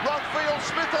 Rothfield,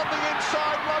 Smith on the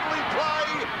inside. Lovely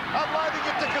play. Unloading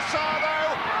it to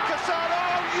Casado. Casado,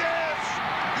 yes!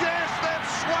 Yes,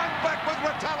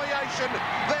 possession.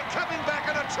 They're coming back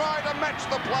in a try to match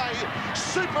the play.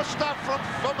 Super stuff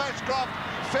from Ashcroft.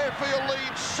 Fairfield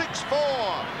leads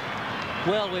 6-4.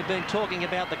 Well, we've been talking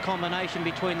about the combination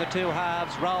between the two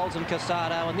halves, Rolls and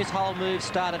Casado, and this whole move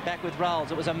started back with Rolls.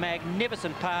 It was a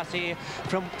magnificent pass here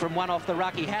from one off the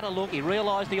ruck. He had a look, he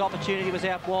realised the opportunity was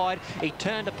out wide, he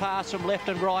turned a pass from left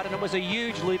and right, and it was a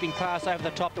huge looping pass over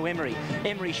the top to Emery.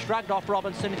 Emery shrugged off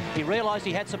Robinson, he realised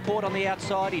he had support on the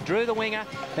outside, he drew the winger,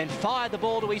 then fired the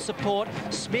ball to his support.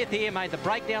 Smith here made the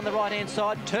break down the right-hand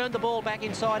side, turned the ball back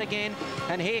inside again,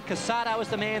 and here Casado was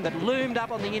the man that loomed up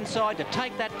on the inside to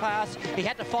take that pass. He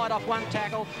had to fight off one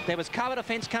tackle. There was cover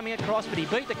defence coming across, but he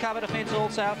beat the cover defence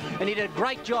also, and he did a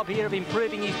great job here of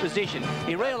improving his position.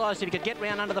 He realised if he could get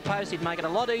round under the post, he'd make it a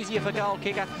lot easier for goal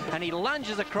kicker, and he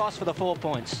lunges across for the 4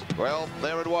 points. Well,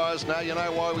 there it was. Now you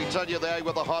know why we tell you they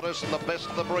were the hottest and the best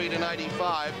of the breed in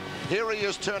 85. Here he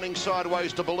is turning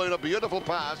sideways to balloon a beautiful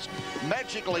pass,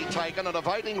 magically taken, and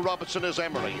evading Robertson as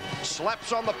Emery.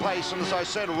 Slaps on the pace, and as I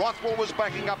said, Rothwell was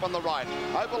backing up on the right.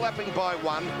 Overlapping by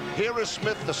one. Here is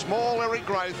Smith, the small airy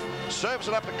growth, serves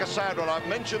it up to Casado, and I've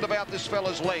mentioned about this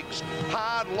fella's legs.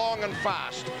 Hard, long and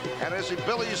fast. And as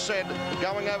Billy said,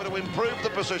 going over to improve the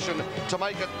position to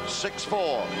make it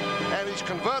 6-4. And he's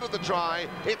converted the try.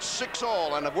 It's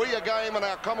 6-all, and we a game in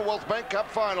our Commonwealth Bank Cup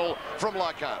final from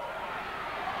Leichhardt.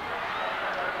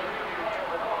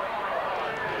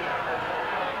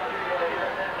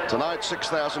 Tonight,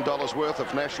 $6,000 worth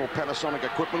of National Panasonic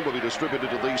equipment will be distributed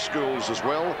to these schools as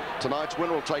well. Tonight's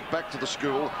winner will take back to the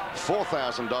school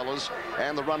 $4,000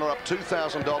 and the runner-up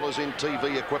 $2,000 in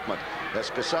TV equipment. As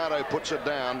Casado puts it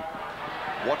down,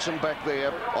 Watson back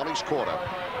there on his quarter.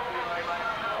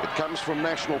 It comes from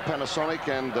National Panasonic,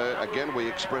 and again we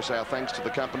express our thanks to the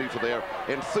company for their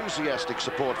enthusiastic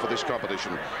support for this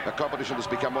competition. A competition that's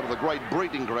become one of the great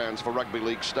breeding grounds for rugby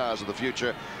league stars of the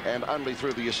future, and only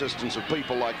through the assistance of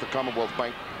people like the Commonwealth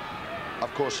Bank,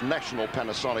 of course National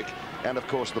Panasonic, and of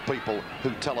course the people who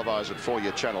televise it for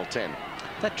you, Channel 10.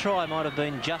 That try might have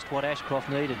been just what Ashcroft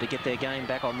needed to get their game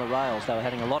back on the rails. They were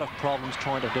having a lot of problems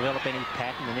trying to develop any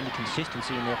pattern and any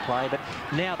consistency in their play, but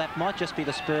now that might just be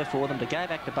the spur for them to go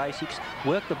back to basics,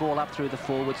 work the ball up through the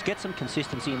forwards, get some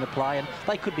consistency in the play, and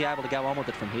they could be able to go on with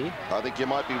it from here. I think you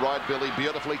might be right, Billy.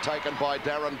 Beautifully taken by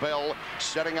Darren Bell,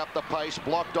 setting up the pace,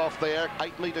 blocked off there,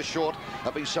 8 metres short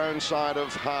of his own side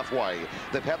of halfway.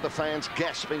 They've had the fans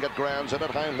gasping at grounds and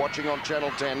at home watching on Channel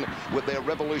 10 with their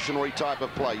revolutionary type of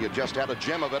play. You just had a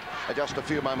gem of it just a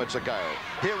few moments ago.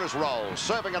 Here is Rolls,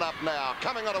 serving it up now,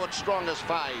 coming onto it strong as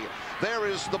Fay. There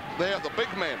is the big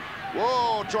men.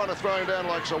 Whoa, trying to throw him down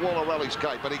like Sir Waller Raleigh's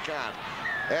cape, but he can't.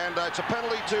 And it's a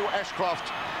penalty to Ashcroft.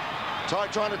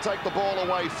 Trying to take the ball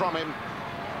away from him.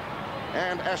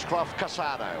 And Ashcroft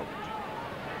Casado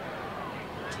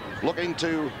looking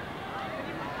to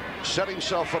set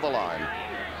himself for the line.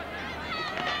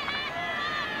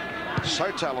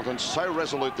 So talented, so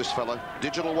resolute, this fella.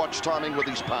 Digital watch timing with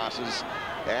his passes,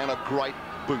 and a great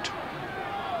boot.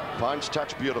 Finds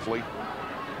touch beautifully.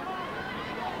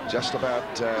 Just about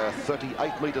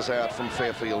 38 metres out from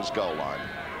Fairfield's goal line.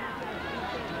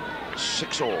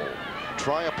 6-all.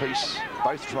 Try apiece,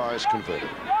 both tries converted.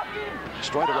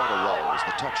 Straight away to Rolls.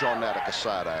 The touch on now to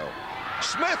Casado.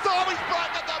 Smith, oh, he's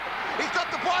broken them. He's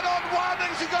got the one-on-one,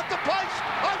 and he's got the pace.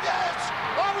 Oh, yes!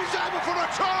 Oh, he's able for a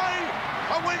try.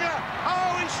 A winger.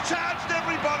 Oh, he's charged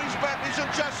everybody's back. He's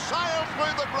just sailed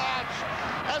through the branch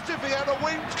as if he had a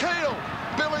winged keel.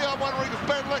 Billy, I'm wondering if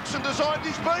Ben Lexon designed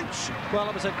his bench. Well,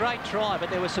 it was a great try, but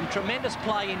there was some tremendous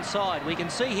play inside. We can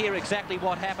see here exactly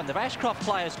what happened. The Ashcroft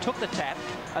players took the tap,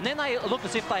 and then they looked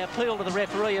as if they appealed to the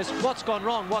referee as what's gone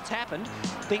wrong, what's happened.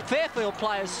 The Fairfield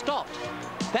players stopped.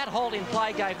 That hold in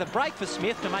play gave the break for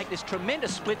Smith to make this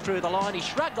tremendous split through the line. He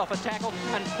shrugged off a tackle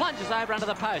and plunges over under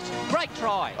the post. Great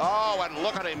try. Oh, and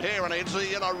look at him here, and he's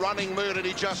in a running mood, and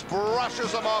he just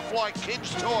brushes them off like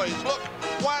kids' toys. Look,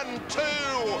 1, 2,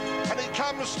 and he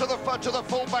comes to the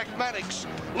fullback Mannix.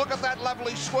 Look at that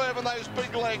lovely swerve and those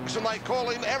big legs, and they call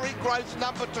him Eric Growth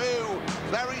number 2.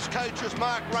 They're his coaches,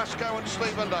 Mark Rusco and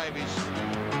Stephen Davies.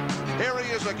 Here he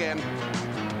is again.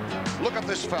 Look at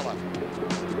this fella.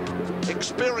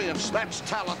 Experience, that's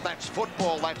talent, that's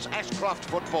football, that's Ashcroft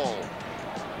football.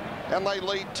 And they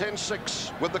lead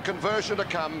 10-6 with the conversion to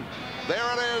come. There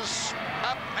it is,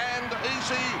 up and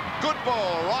easy, good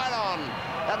ball, right on.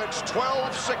 And it's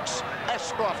 12-6,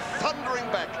 Ashcroft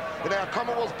thundering back in our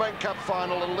Commonwealth Bank Cup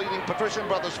final and leading Patrician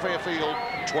Brothers Fairfield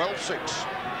 12-6.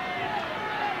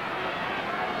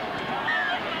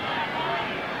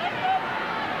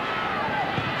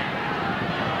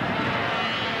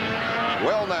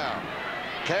 Well now,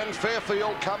 can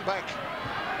Fairfield come back?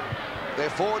 Their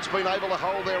forwards been able to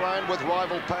hold their own with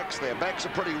rival packs. Their backs are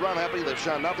pretty run-happy. They've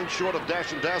shown nothing short of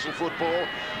dash and dazzle football,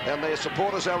 and their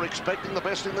supporters are expecting the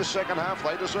best in this second half.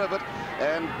 They deserve it,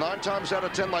 and 9 times out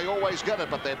of 10 they always get it,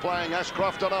 but they're playing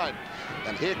Ashcroft tonight.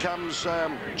 And here comes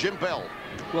Jim Bell.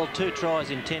 Well, 2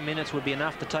 tries in 10 minutes would be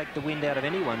enough to take the wind out of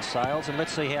anyone's sails, and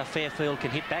let's see how Fairfield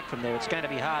can hit back from there. It's going to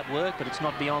be hard work, but it's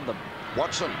not beyond them.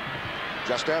 Watson,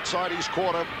 just outside his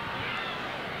quarter,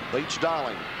 beats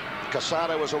Darling.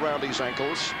 Casado is around his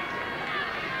ankles.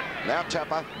 Now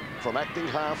Tapper from acting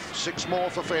half, 6 more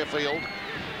for Fairfield.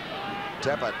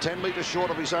 Tapper 10 metres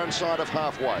short of his own side of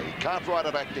halfway. Cartwright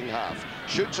at acting half,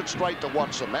 shoots it straight to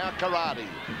Watson. Now Karate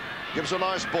gives a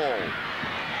nice ball.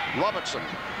 Robertson,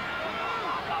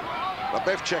 but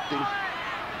they've checked him.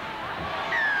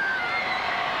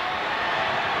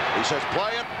 He says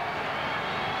play it.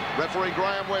 Referee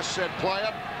Graham West said play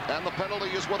it, and the penalty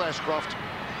is with Ashcroft.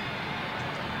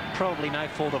 Probably no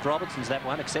fault of Robertson's, that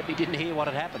one, except he didn't hear what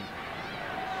had happened.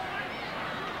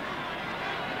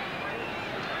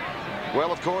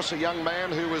 Well, of course, a young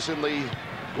man who was in the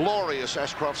glorious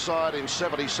Ashcroft side in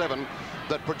 '77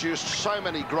 that produced so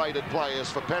many graded players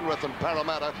for Penrith and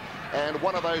Parramatta, and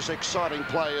one of those exciting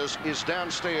players is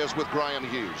downstairs with Graham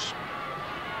Hughes.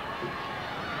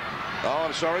 Oh,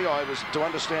 I'm sorry, I was to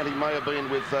understand he may have been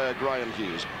with Graham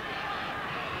Hughes.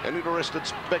 An interested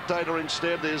spectator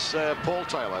instead is Paul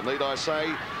Taylor, need I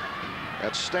say.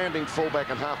 Outstanding fullback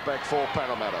and halfback for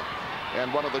Parramatta,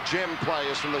 and one of the gem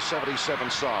players from the '77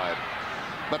 side.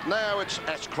 But now it's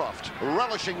Ashcroft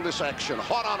relishing this action,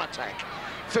 hot on attack.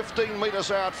 15 metres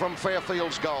out from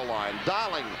Fairfield's goal line.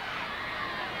 Darling,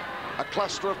 a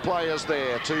cluster of players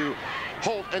there to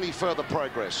halt any further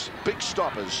progress. Big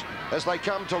stoppers as they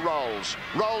come to Rolls.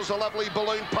 Rolls a lovely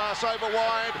balloon pass over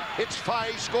wide. It's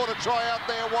Fay, scored a try out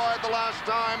there wide the last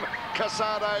time.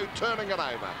 Casado turning it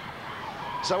over.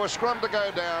 So a scrum to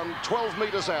go down, 12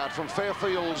 metres out from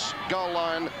Fairfield's goal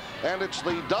line, and it's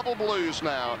the double Blues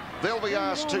now. They'll be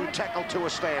asked to tackle to a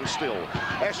standstill.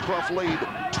 Ashcroft lead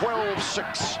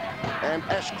 12-6, and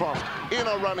Ashcroft in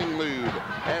a running mood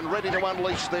and ready to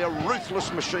unleash their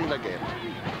ruthless machine again.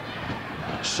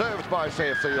 Served by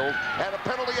Fairfield, and a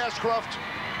penalty Ashcroft.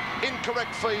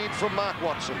 Incorrect feed from Mark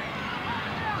Watson.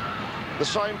 The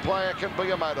same player can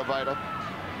be a motivator.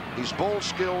 His ball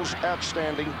skills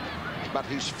outstanding, but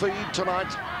his feed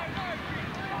tonight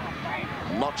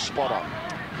not spot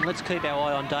on. Let's keep our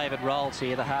eye on David Rolls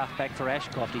here, the halfback for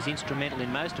Ashcroft. He's instrumental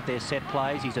in most of their set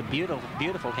plays. He's a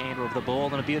beautiful handler of the ball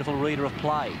and a beautiful reader of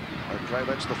play. Okay,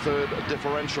 that's the 3rd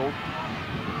differential,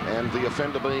 and the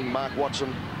offender being Mark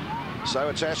Watson. So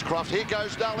it's Ashcroft. Here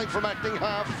goes Darling from acting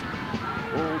half.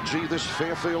 Oh, gee, this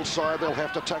Fairfield side, they'll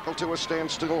have to tackle to a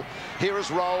standstill. Here is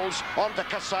Rolls, on to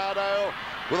Casado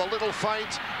with a little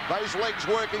feint. Those legs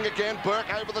working again.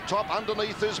 Burke over the top.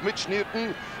 Underneath is Mitch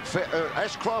Newton.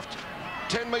 Ashcroft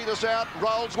 10 metres out.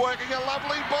 Rolls working a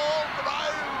lovely ball.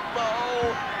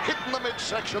 Oh, hitting the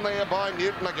midsection there by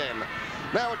Newton again.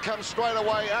 Now it comes straight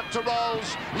away up to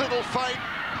Rolls. Little feint.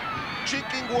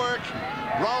 Cheeking work.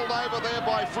 Rolled over there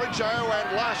by Fridjo,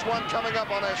 and last one coming up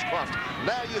on Ashcroft.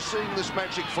 Now you're seeing this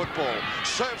magic football.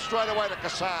 Serve straight away to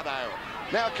Casado.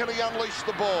 Now can he unleash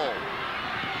the ball?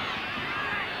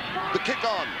 The kick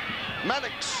on.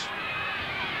 Mannix.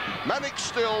 Mannix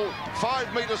still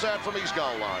 5 metres out from his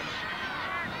goal line.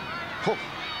 Whew.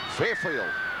 Fairfield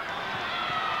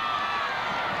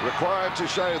required to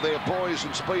show their poise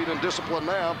and speed and discipline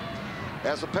now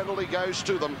as the penalty goes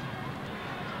to them.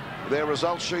 Their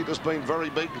result sheet has been very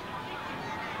big.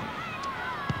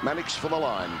 Mannix for the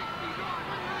line.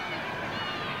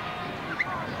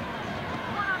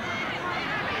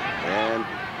 And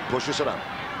pushes it up.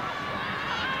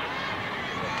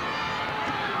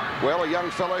 Well, a young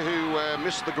fellow who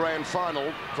missed the grand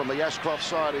final from the Ashcroft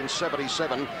side in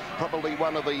 '77, probably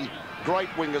one of the great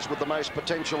wingers with the most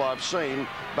potential I've seen,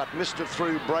 but missed it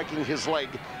through breaking his leg,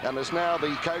 and is now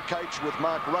the co-coach with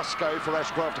Mark Rusco for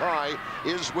Ashcroft High,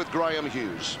 is with Graham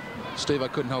Hughes. Steve, I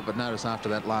couldn't help but notice after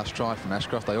that last try from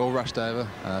Ashcroft, they all rushed over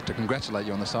to congratulate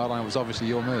you on the sideline. It was obviously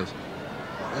your move.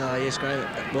 Yes, Graham.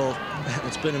 Well,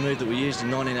 it's been a move that we used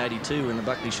in 1982 in the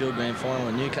Buckley Shield Grand Final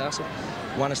in Newcastle.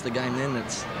 Won us the game then.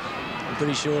 I'm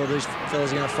pretty sure these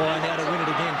fellas are going to find how to win it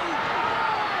again.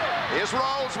 Here's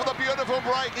Rolls with a beautiful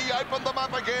break. He opened them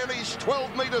up again. He's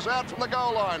 12 metres out from the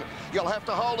goal line. You'll have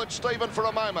to hold it, Stephen, for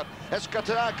a moment. As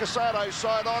Casado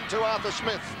side on to Arthur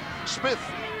Smith. Smith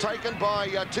taken by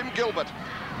Tim Gilbert.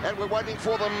 And we're waiting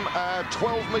for them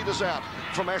 12 metres out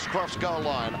from Ashcroft's goal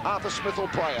line. Arthur Smith will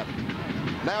play it.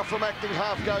 Now from acting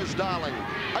half goes Darling.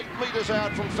 8 metres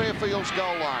out from Fairfield's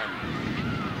goal line.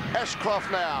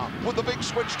 Ashcroft now with the big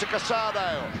switch to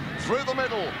Casado. Through the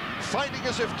middle, feinting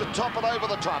as if to top it over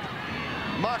the top.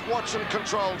 Mark Watson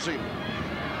controls him.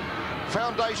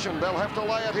 Foundation, they'll have to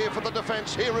lay it here for the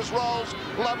defence. Here is Rolls,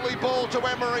 lovely ball to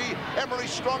Emery. Emery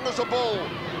strong as a bull.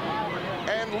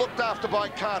 And looked after by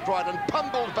Cartwright and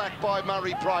pummeled back by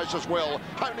Murray Price as well,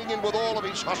 honing in with all of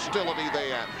his hostility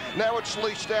there. Now it's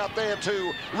leashed out there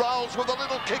to Rolls with a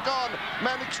little kick on.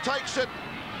 Mannix takes it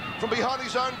from behind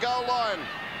his own goal line,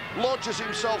 launches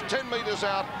himself 10 metres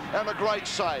out, and a great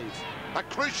save. A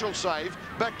crucial save.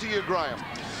 Back to you, Graham.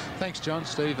 Thanks, John.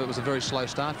 Steve, it was a very slow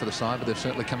start for the side, but they've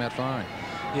certainly come out firing.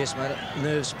 Yes, mate.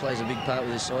 Nerves plays a big part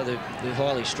with this side. They're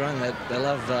highly strung. They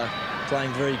love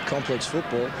playing very complex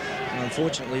football. And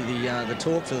unfortunately, the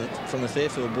talk from the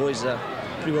Fairfield boys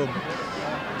pretty well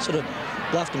sort of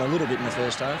bluffed them a little bit in the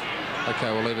first half. OK,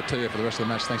 we'll leave it to you for the rest of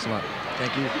the match. Thanks a lot.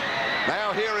 Thank you.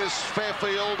 Now here is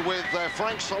Fairfield with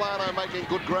Frank Solano making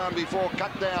good ground before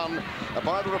cut down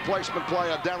by the replacement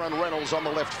player Darren Reynolds on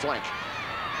the left flank.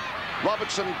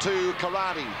 Robertson to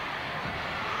Karate.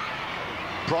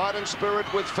 Pride and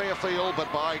spirit with Fairfield,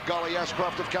 but by golly,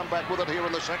 Ashcroft have come back with it here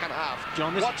in the second half.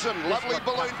 John, Watson, lovely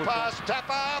balloon pass,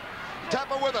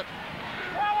 Tapper with it.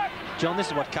 John, this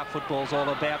is what cup football's all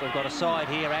about. We've got a side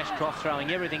here, Ashcroft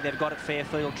throwing everything they've got at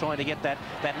Fairfield, trying to get that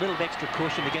little extra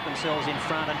cushion to get themselves in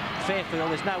front, and Fairfield,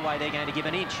 there's no way they're going to give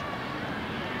an inch.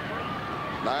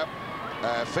 No.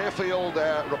 Fairfield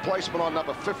replacement on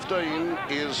number 15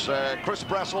 is Chris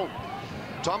Brassel,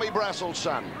 Tommy Brassel's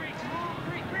son.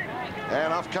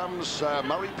 And off comes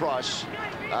Murray Price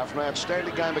after an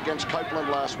outstanding game against Copeland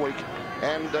last week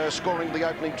and scoring the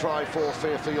opening try for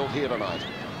Fairfield here tonight.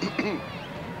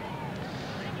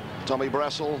 Tommy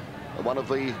Brassel, one of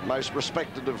the most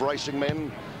respected of racing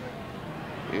men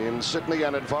in Sydney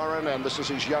and environ, and this is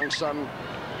his young son,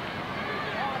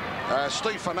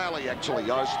 Steve Finale,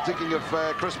 actually. I was thinking of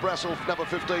Chris Brassel, number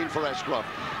 15 for Ashcroft.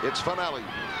 It's Finale,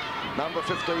 number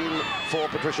 15 for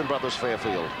Patrician Brothers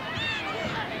Fairfield.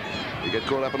 You get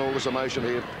caught up in all this emotion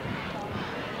here.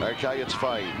 OK, it's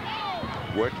Fay.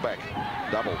 Worked back.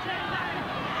 Double.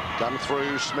 Done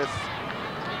through Smith.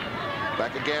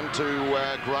 Back again to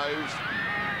Grove.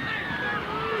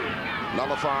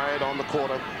 Nullified on the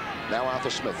quarter. Now Arthur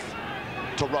Smith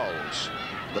to Rolls.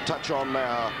 The touch on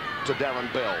now to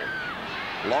Darren Bell.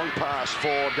 Long pass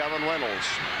for Darren Reynolds.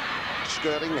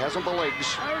 Skirting, hasn't the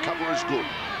legs. Cover is good.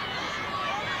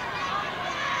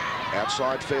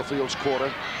 Outside Fairfield's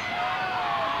quarter.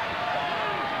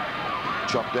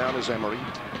 Chopped down is Emery.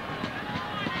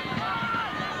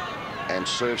 And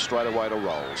served straight away to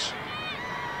Rolls.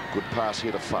 Good pass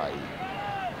here to Fay.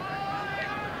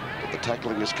 But the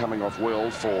tackling is coming off well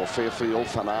for Fairfield.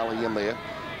 Finale in there.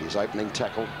 His opening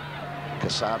tackle.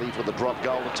 Casati for the drop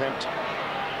goal attempt.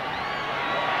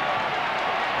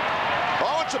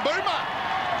 Oh, it's a boomer!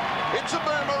 It's a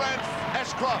boomer, and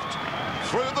Ashcroft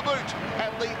through the boot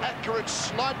and the accurate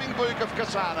sniping boot of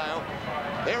Casado.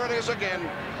 Here it is again.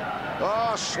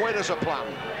 Oh, sweet as a plum.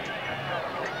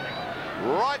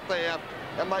 Right there,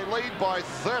 and they lead by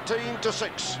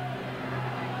 13-6.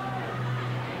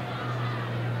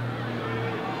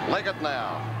 Leggett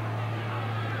now.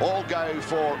 All go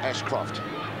for Ashcroft.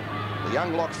 The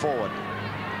young lock forward.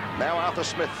 Now Arthur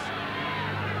Smith.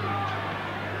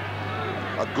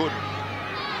 A good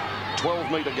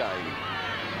 12-metre game.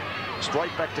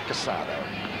 Straight back to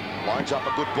Casado. Lines up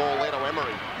a good ball there to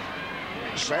Emery.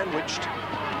 Sandwiched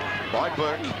by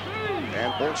Burke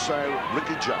and also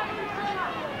Ricky Joe.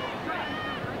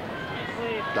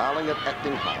 Darling at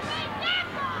acting half.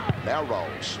 Now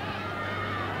Rolls.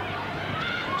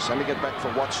 Sending it back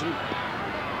for Watson.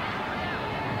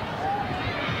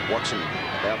 Watson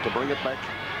about to bring it back.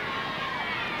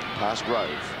 Past Grove.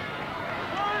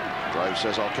 Grove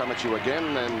says, I'll come at you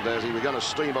again, and as he was going to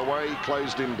steam away,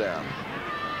 closed him down.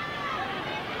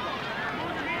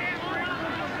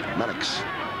 Mannix.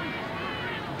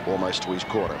 Almost to his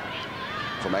quarter.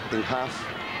 From acting half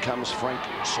comes Frank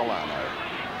Solano.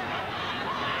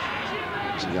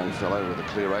 He's a young fellow with a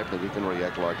clear opening. He can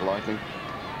react like lightning.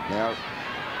 Now,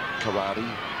 Karate,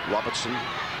 Robertson.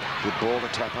 Good ball to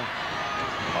Tapper.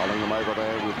 Holding them over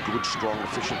there with good, strong,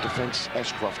 efficient defence.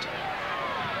 Ashcroft.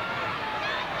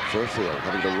 Fairfield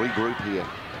having to regroup here.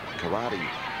 Karate.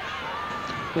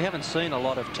 We haven't seen a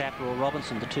lot of Tapper or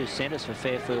Robinson, the two centres for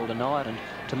Fairfield tonight, and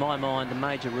to my mind the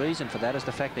major reason for that is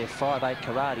the fact they're 5'8"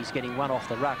 Karate's getting one off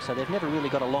the ruck, so they've never really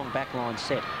got a long back line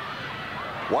set.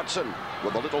 Watson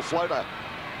with a little floater.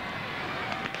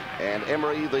 And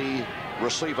Emery, the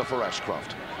receiver for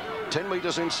Ashcroft. 10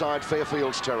 metres inside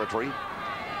Fairfield's territory.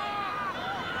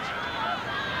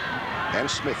 And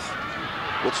Smith.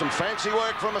 with some fancy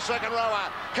work from a second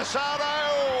rower. Casado,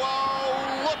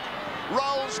 oh, look.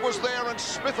 Rolls was there and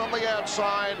Smith on the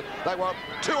outside. They were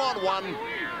 2-on-1.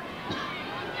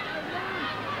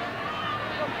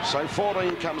 So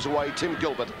 14 comes away. Tim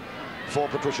Gilbert for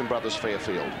Patrician Brothers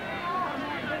Fairfield.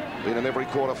 Been in every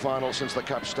quarter-final since the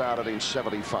Cup started in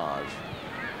 '75.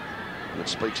 And it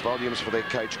speaks volumes for their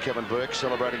coach, Kevin Burke,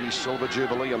 celebrating his silver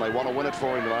jubilee, and they want to win it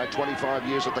for him tonight. 25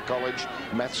 years at the college,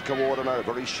 maths coordinator,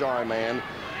 very shy man.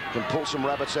 Can pull some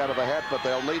rabbits out of the hat, but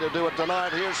they'll need to do it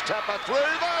tonight. Here's Tapper through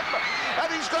them,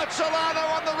 and he's got Solano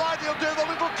on the right. He'll do the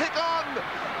little kick on.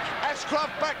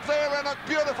 Ashcroft back there, and a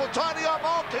beautiful tiny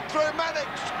ball kick through Mannix.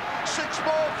 6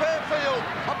 more Fairfield,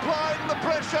 applying the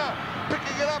pressure.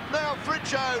 Picking it up now,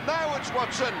 Fridjo. Now it's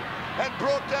Watson, and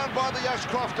brought down by the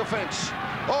Ashcroft defence.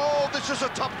 Oh, this is a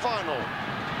top final.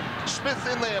 Smith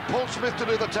in there, Paul Smith to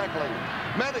do the tackling.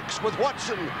 Mannix with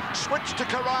Watson, switch to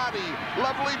Karate.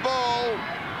 Lovely ball.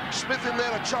 Smith in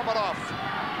there to chop it off.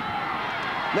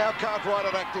 Now Cartwright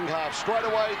at acting half, straight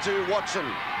away to Watson.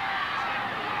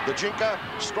 The jinker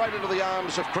straight into the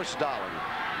arms of Chris Darling.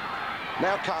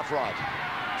 Now Cartwright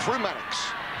through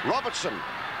Mannix. Robertson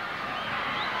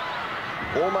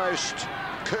almost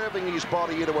curving his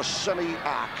body into a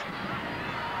semi-arc,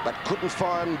 but couldn't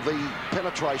find the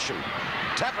penetration.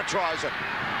 Tapper tries it.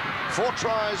 4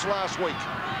 tries last week.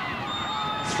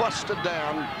 Thrusted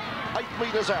down, 8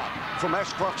 metres out from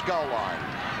Ashcroft's goal line.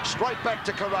 Straight back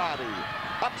to Karate.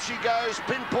 Up she goes,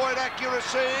 pinpoint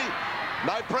accuracy.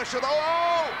 No pressure though.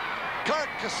 Oh! Kirk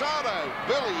Casado,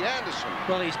 Billy Anderson.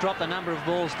 Well, he's dropped a number of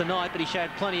balls tonight, but he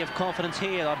showed plenty of confidence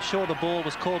here. I'm sure the ball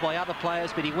was called by other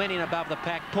players, but he went in above the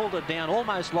pack, pulled it down,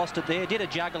 almost lost it there, did a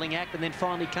juggling act, and then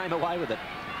finally came away with it.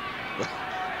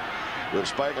 We've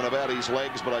spoken about his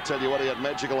legs, but I tell you what, he had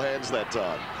magical hands that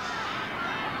time.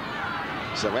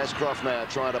 So Ashcroft now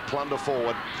trying to plunder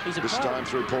forward, this time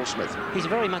through Paul Smith. He's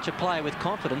very much a player with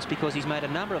confidence because he's made a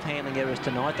number of handling errors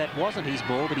tonight. That wasn't his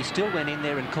ball, but he still went in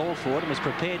there and called for it and was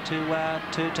prepared to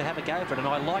have a go for it. And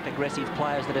I like aggressive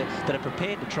players that are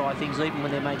prepared to try things even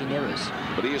when they're making errors.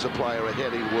 But he is a player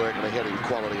ahead in work and ahead in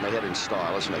quality and ahead in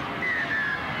style, isn't he?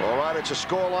 All right, it's a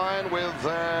scoreline with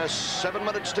 7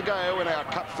 minutes to go in our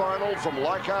cup final from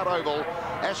Leichhardt Oval.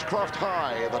 Ashcroft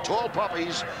High, the Tall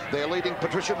Poppies, they're leading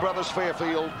Patrician Brothers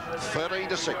Fairfield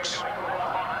 13-6.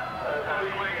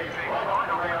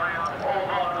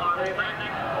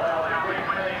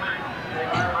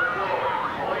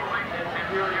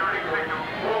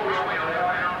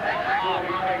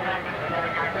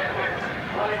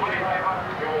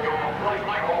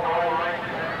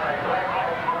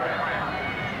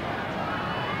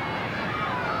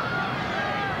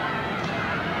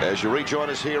 As you rejoin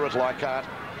us here at Leichhardt,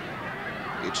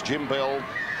 it's Jim Bell,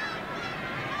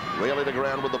 rarely to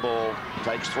ground with the ball,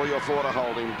 takes 3 or 4 to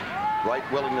hold him, great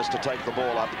willingness to take the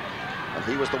ball up, and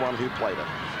he was the one who played it.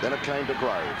 Then it came to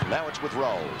Grove, now it's with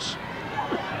Rolls.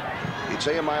 It's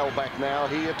Airmail back now,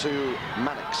 here to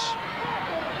Mannix.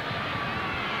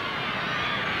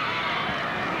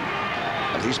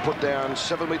 And he's put down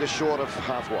 7 metres short of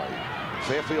halfway.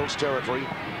 Fairfield's territory.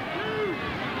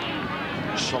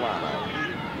 Solano.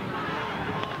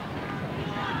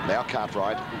 Now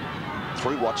Cartwright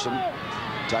through Watson.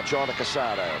 Touch on to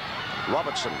Casado.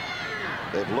 Robertson.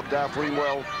 They've looked after him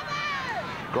well.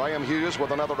 Graham Hughes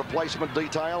with another replacement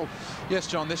detail. Yes,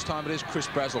 John, this time it is Chris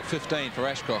Brazel, 15 for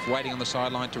Ashcroft, waiting on the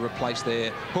sideline to replace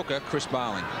their hooker, Chris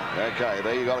Barling. Okay,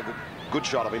 there you got a good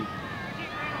shot of him.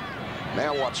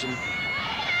 Now Watson.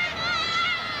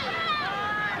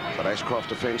 But Ashcroft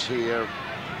defence here,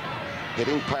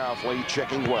 hitting powerfully,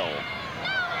 checking well.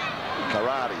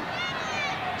 Karate.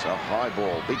 It's a high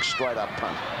ball, big straight up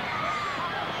punt.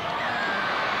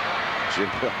 Jim,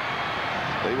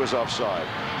 he was offside,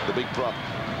 the big prop.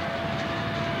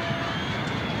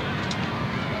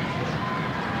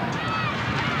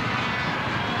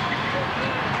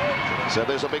 So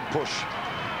there's a big push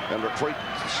and retreats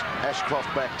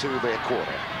Ashcroft back to their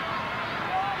quarter.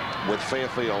 With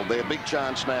Fairfield, their big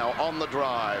chance now on the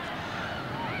drive.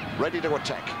 Ready to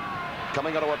attack.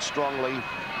 Coming onto it strongly,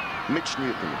 Mitch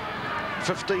Newton.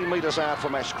 15 metres out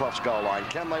from Ashcroft's goal line.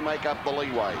 Can they make up the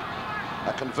leeway?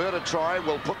 A converted try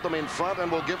will put them in front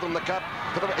and will give them the cup.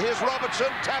 Here's Robertson,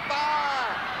 Tapper!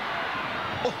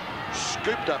 Oh,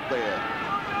 scooped up there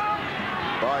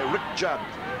by Rick Judd.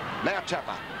 Now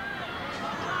Tapper.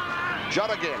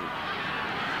 Judd again.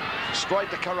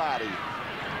 Straight to Karate.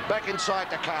 Back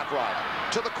inside to Cartwright.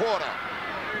 To the quarter.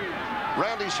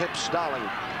 Round his hips, Darling.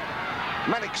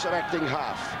 Mannix at acting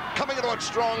half. Coming into it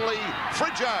strongly,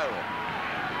 Fridjo.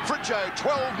 Fridjo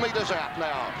 12 metres out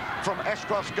now from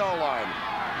Ashcroft's goal line.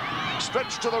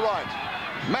 Stretch to the right.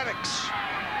 Mannix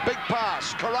Big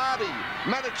pass. Karate.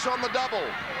 Maddox on the double.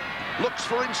 Looks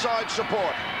for inside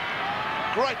support.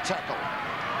 Great tackle.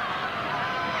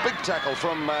 Big tackle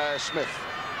from Smith.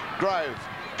 Grove.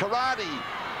 Karate.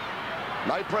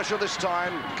 No pressure this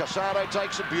time. Casado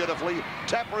takes it beautifully.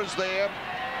 Tapper is there.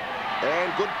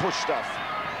 And good push stuff.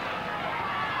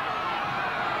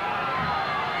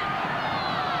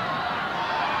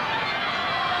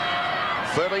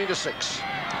 (13-6).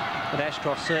 But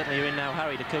Ashcroft certainly are in no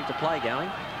hurry to keep the play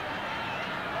going.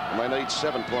 And they need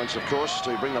 7 points, of course,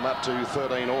 to bring them up to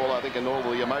 13 all. I think in all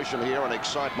the emotion here and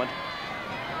excitement,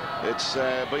 it's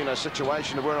been a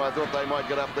situation where I thought they might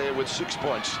get up there with 6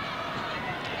 points.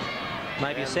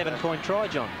 Maybe a 7-point try,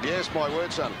 John. Yes, my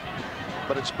word, son.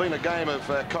 But it's been a game of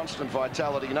constant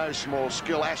vitality, no small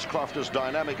skill. Ashcroft as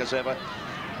dynamic as ever.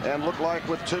 And look like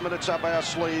with 2 minutes up our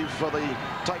sleeve for the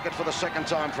take it for the second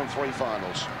time from 3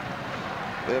 finals.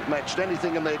 They've matched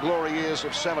anything in their glory years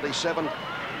of 77.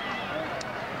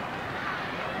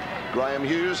 Graham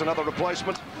Hughes, another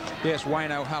replacement. Yes,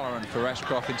 Wayne O'Halloran for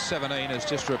Ashcroft in 17 has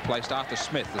just replaced Arthur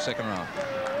Smith, the second row.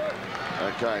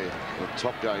 Okay, the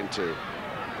top game too.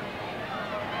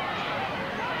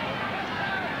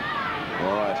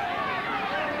 All right,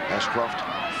 Ashcroft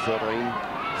 13,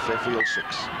 Fairfield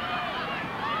 6.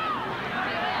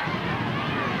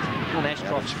 Well,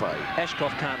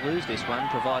 Ashcroft can't lose this one,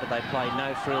 provided they play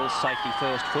no-frills,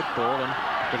 safety-first football, and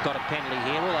they've got a penalty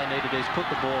here. All they need to do is put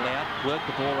the ball out, work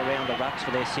the ball around the rucks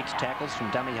for their 6 tackles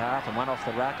from dummy half and 1 off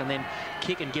the ruck, and then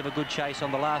kick and give a good chase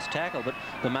on the last tackle. But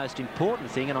the most important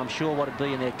thing, and I'm sure what it'd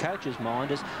be in their coach's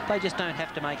mind, is they just don't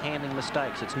have to make handling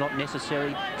mistakes. It's not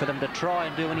necessary for them to try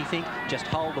and do anything, just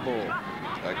hold the ball.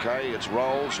 Okay, it's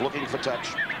Rolls looking for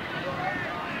touch.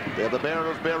 They're the bearer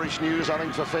of bearish news, I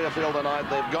think, for Fairfield tonight.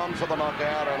 They've gone for the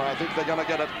knockout, and I think they're going to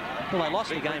get it. Well, they lost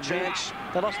the game.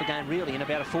 They lost the game really in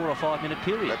about a 4 or 5 minute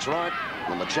period. That's right.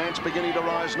 And the chance beginning to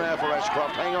rise now for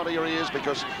Ashcroft. Hang on to your ears,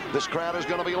 because this crowd is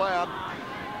going to be loud.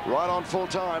 Right on full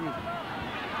time.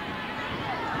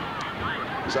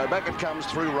 So back it comes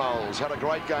through Rolls. Had a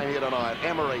great game here tonight.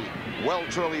 Emery, well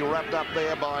truly wrapped up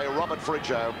there by Robert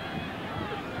Friggio.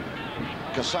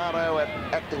 Casado at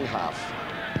acting half.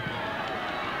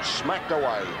 Smacked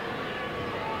away.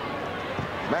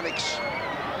 Mannix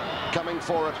coming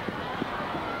for it.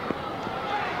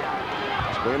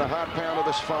 It's been a hard pounder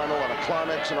this final and a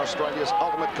climax in Australia's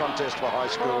ultimate contest for high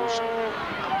schools.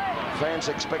 Fans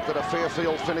expected a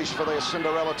Fairfield finish for their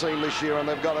Cinderella team this year, and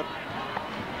they've got it.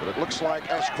 But it looks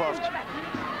like Ashcroft,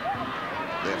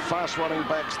 their fast-running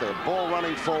backs, their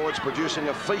ball-running forwards, producing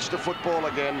a feast of football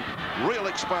again. Real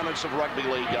exponents of rugby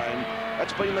league game.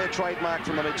 That's been their trademark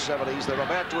from the mid-70s. They're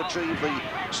about to achieve the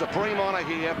supreme honour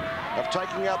here of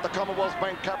taking out the Commonwealth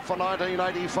Bank Cup for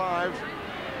 1985.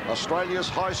 Australia's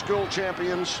high school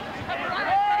champions.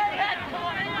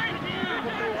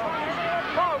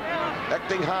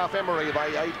 Acting half Emery,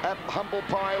 they ate at humble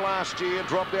pie last year,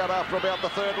 dropped out after about the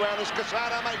 3rd round as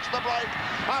Casado makes the break.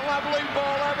 A lovely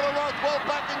ball over the right, well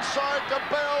back inside to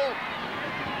Bell.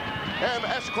 And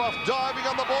Ashcroft diving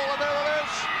on the ball, and there it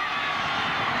is.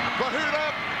 The hoot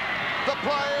up, the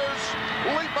players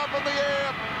leap up in the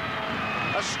air.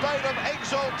 A state of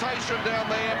exaltation down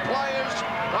there. Players,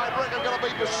 I reckon, going to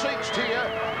be besieged here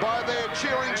by their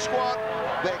cheering squad,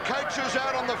 their coaches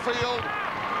out on the field.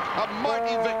 A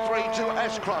mighty victory to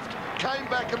Ashcroft. Came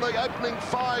back in the opening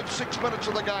 5-6 minutes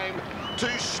of the game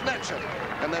to snatch it.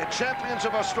 And they're champions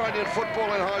of Australian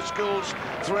football in high schools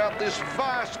throughout this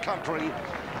vast country.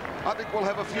 I think we'll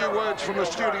have a few words from the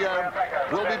studio.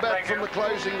 We'll be back from the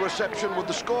closing reception with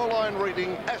the scoreline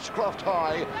reading Ashcroft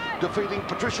High defeating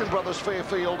Patrician Brothers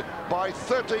Fairfield by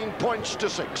 13 points to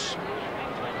 6.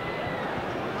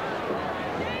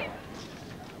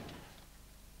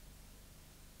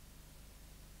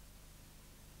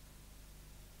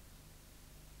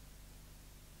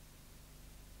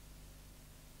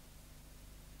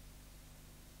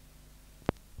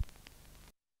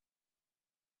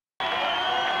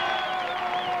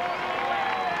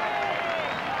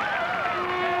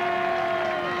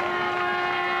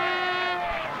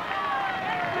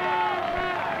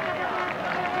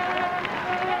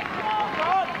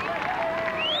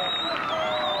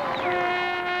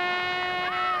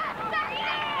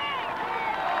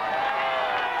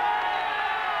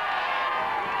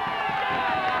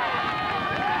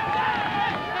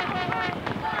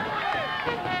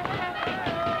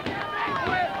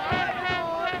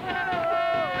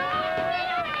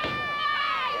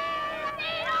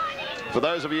 For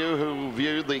those of you who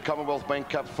viewed the Commonwealth Bank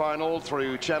Cup final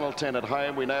through Channel 10 at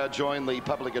home, we now join the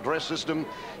public address system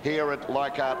here at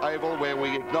Leichhardt Oval, where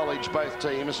we acknowledge both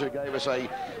teams who gave us a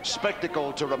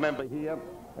spectacle to remember here.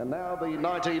 And now the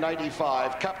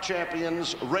 1985 Cup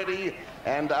champions ready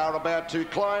and are about to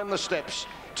climb the steps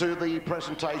to the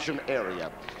presentation area.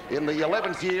 In the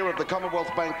 11th year of the Commonwealth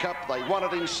Bank Cup, they won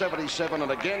it in '77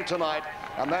 and again tonight,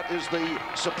 and that is the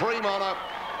supreme honour,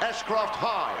 Ashcroft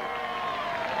High.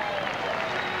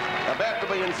 About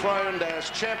to be enthroned as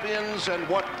champions, and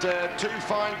what two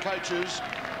fine coaches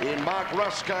in Mark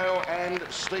Rusco and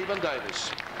Stephen Davis.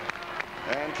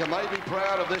 And can they be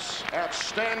proud of this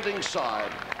outstanding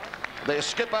side? Their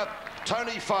skipper,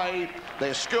 Tony Fay,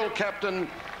 their school captain,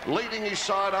 leading his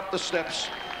side up the steps.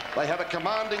 They had a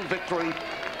commanding victory,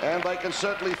 and they can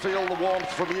certainly feel the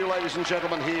warmth from you, ladies and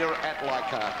gentlemen, here at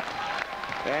Leichhardt.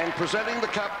 And presenting the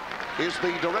cup is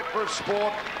the Director of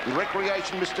Sport and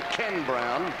Recreation, Mr. Ken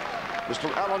Brown,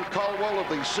 Mr. Alan Colwell, of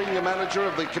the Senior Manager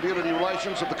of the Community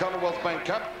Relations of the Commonwealth Bank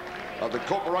Cup, of the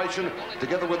Corporation,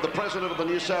 together with the President of the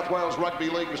New South Wales Rugby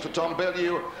League, Mr. Tom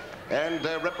Bellew, and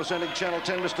representing Channel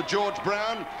 10, Mr. George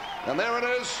Brown. And there it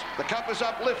is, the cup is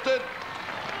uplifted,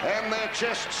 and their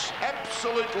chests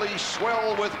absolutely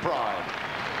swell with pride.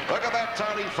 Look at that,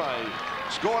 Tony Fay.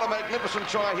 Scored a magnificent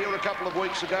try here a couple of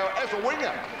weeks ago as a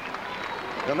winger.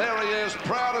 And there he is,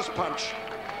 proud as punch.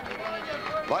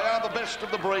 They are the best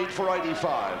of the breed for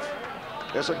 '85.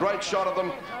 There's a great shot of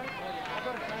them.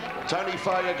 Tony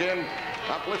Fay again,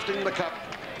 uplifting the cup.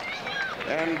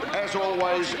 And as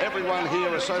always, everyone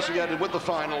here associated with the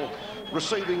final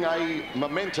receiving a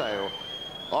memento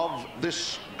of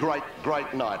this great,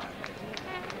 great night.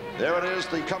 There it is,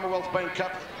 the Commonwealth Bank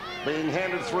Cup being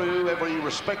handed through every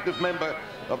respective member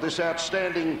of this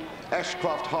outstanding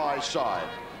Ashcroft High side.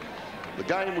 The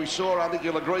game we saw, I think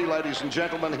you'll agree, ladies and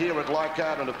gentlemen, here at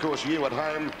Leichhardt, and of course you at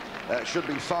home, should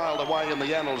be filed away in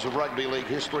the annals of rugby league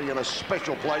history in a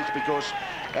special place, because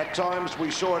at times we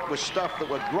saw it with stuff that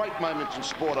were great moments in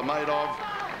sport are made of.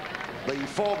 The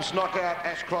Forbes knockout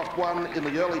Ashcroft won in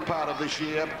the early part of this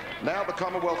year. Now the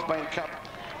Commonwealth Bank Cup.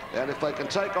 And if they can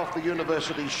take off the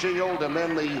University Shield and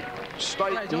then the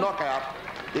state knockout,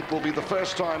 it will be the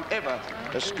first time ever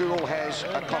a school has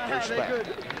accomplished that.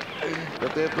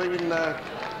 But they've been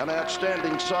an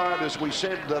outstanding side, as we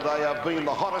said. They have been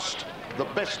the hottest, the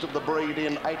best of the breed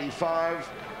in '85.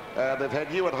 They've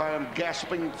had you at home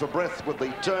gasping for breath with the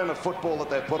turn of football that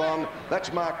they've put on.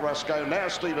 That's Mark Rusco, now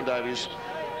Stephen Davies.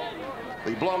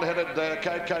 The blonde-headed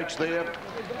coach there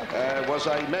was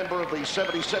a member of the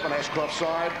 '77 Ashcroft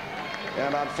side,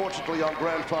 and unfortunately on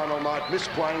grand final night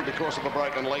missed playing because of a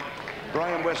broken leg.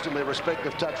 Graham West and their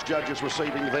respective touch judges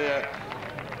receiving their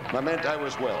memento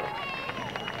as well.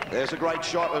 There's a great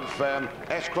shot of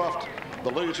Ashcroft, the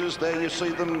losers. There you see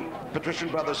them, Patrician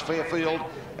brothers Fairfield,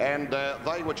 and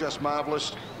they were just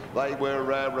marvellous. They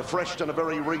were refreshed and a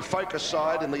very refocused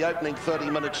side in the opening 30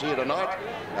 minutes here tonight,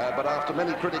 but after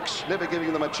many critics never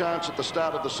giving them a chance at the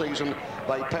start of the season,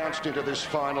 they pounced into this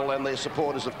final, and their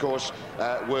supporters, of course,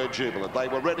 were jubilant. They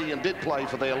were ready and did play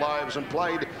for their lives, and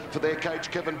played for their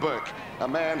coach, Kevin Burke, a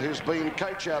man who's been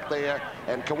coach out there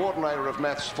and coordinator of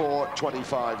maths for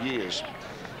 25 years.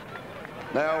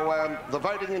 Now, the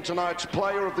voting in tonight's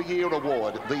Player of the Year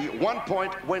award, the 1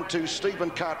 point went to Stephen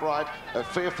Cartwright of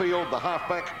Fairfield, the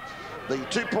halfback. The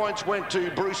 2 points went to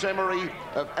Bruce Emery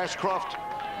of Ashcroft,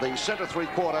 the centre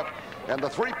three-quarter. And the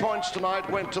 3 points tonight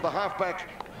went to the halfback,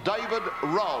 David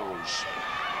Rolls.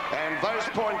 And those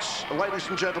points, ladies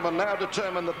and gentlemen, now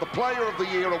determine that the Player of the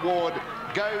Year award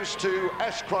goes to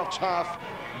Ashcroft's half,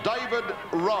 David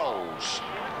Rolls.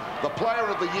 The Player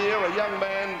of the Year, a young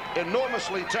man,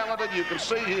 enormously talented. You can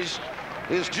see his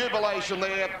jubilation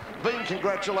there, being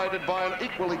congratulated by an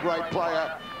equally great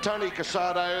player, Tony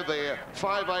Casado, their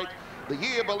 5'8". The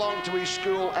year belonged to his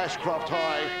school, Ashcroft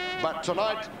High, but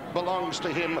tonight belongs to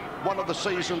him, one of the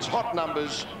season's hot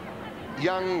numbers,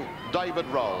 young David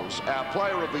Rolls. Our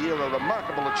Player of the Year, a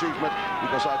remarkable achievement,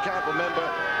 because I can't remember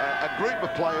a group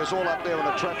of players all up there in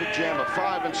a traffic jam of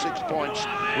 5 and 6 points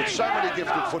with so many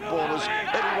gifted footballers.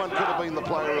 Anyone could have been the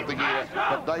Player of the Year,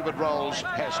 but David Rolls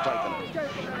has taken.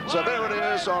 So there it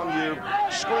is on you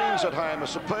screens at home, a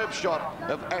superb shot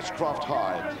of Ashcroft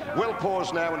High. We'll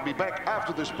pause now and be back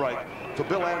after this break for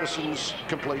Bill Anderson's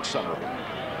complete summary.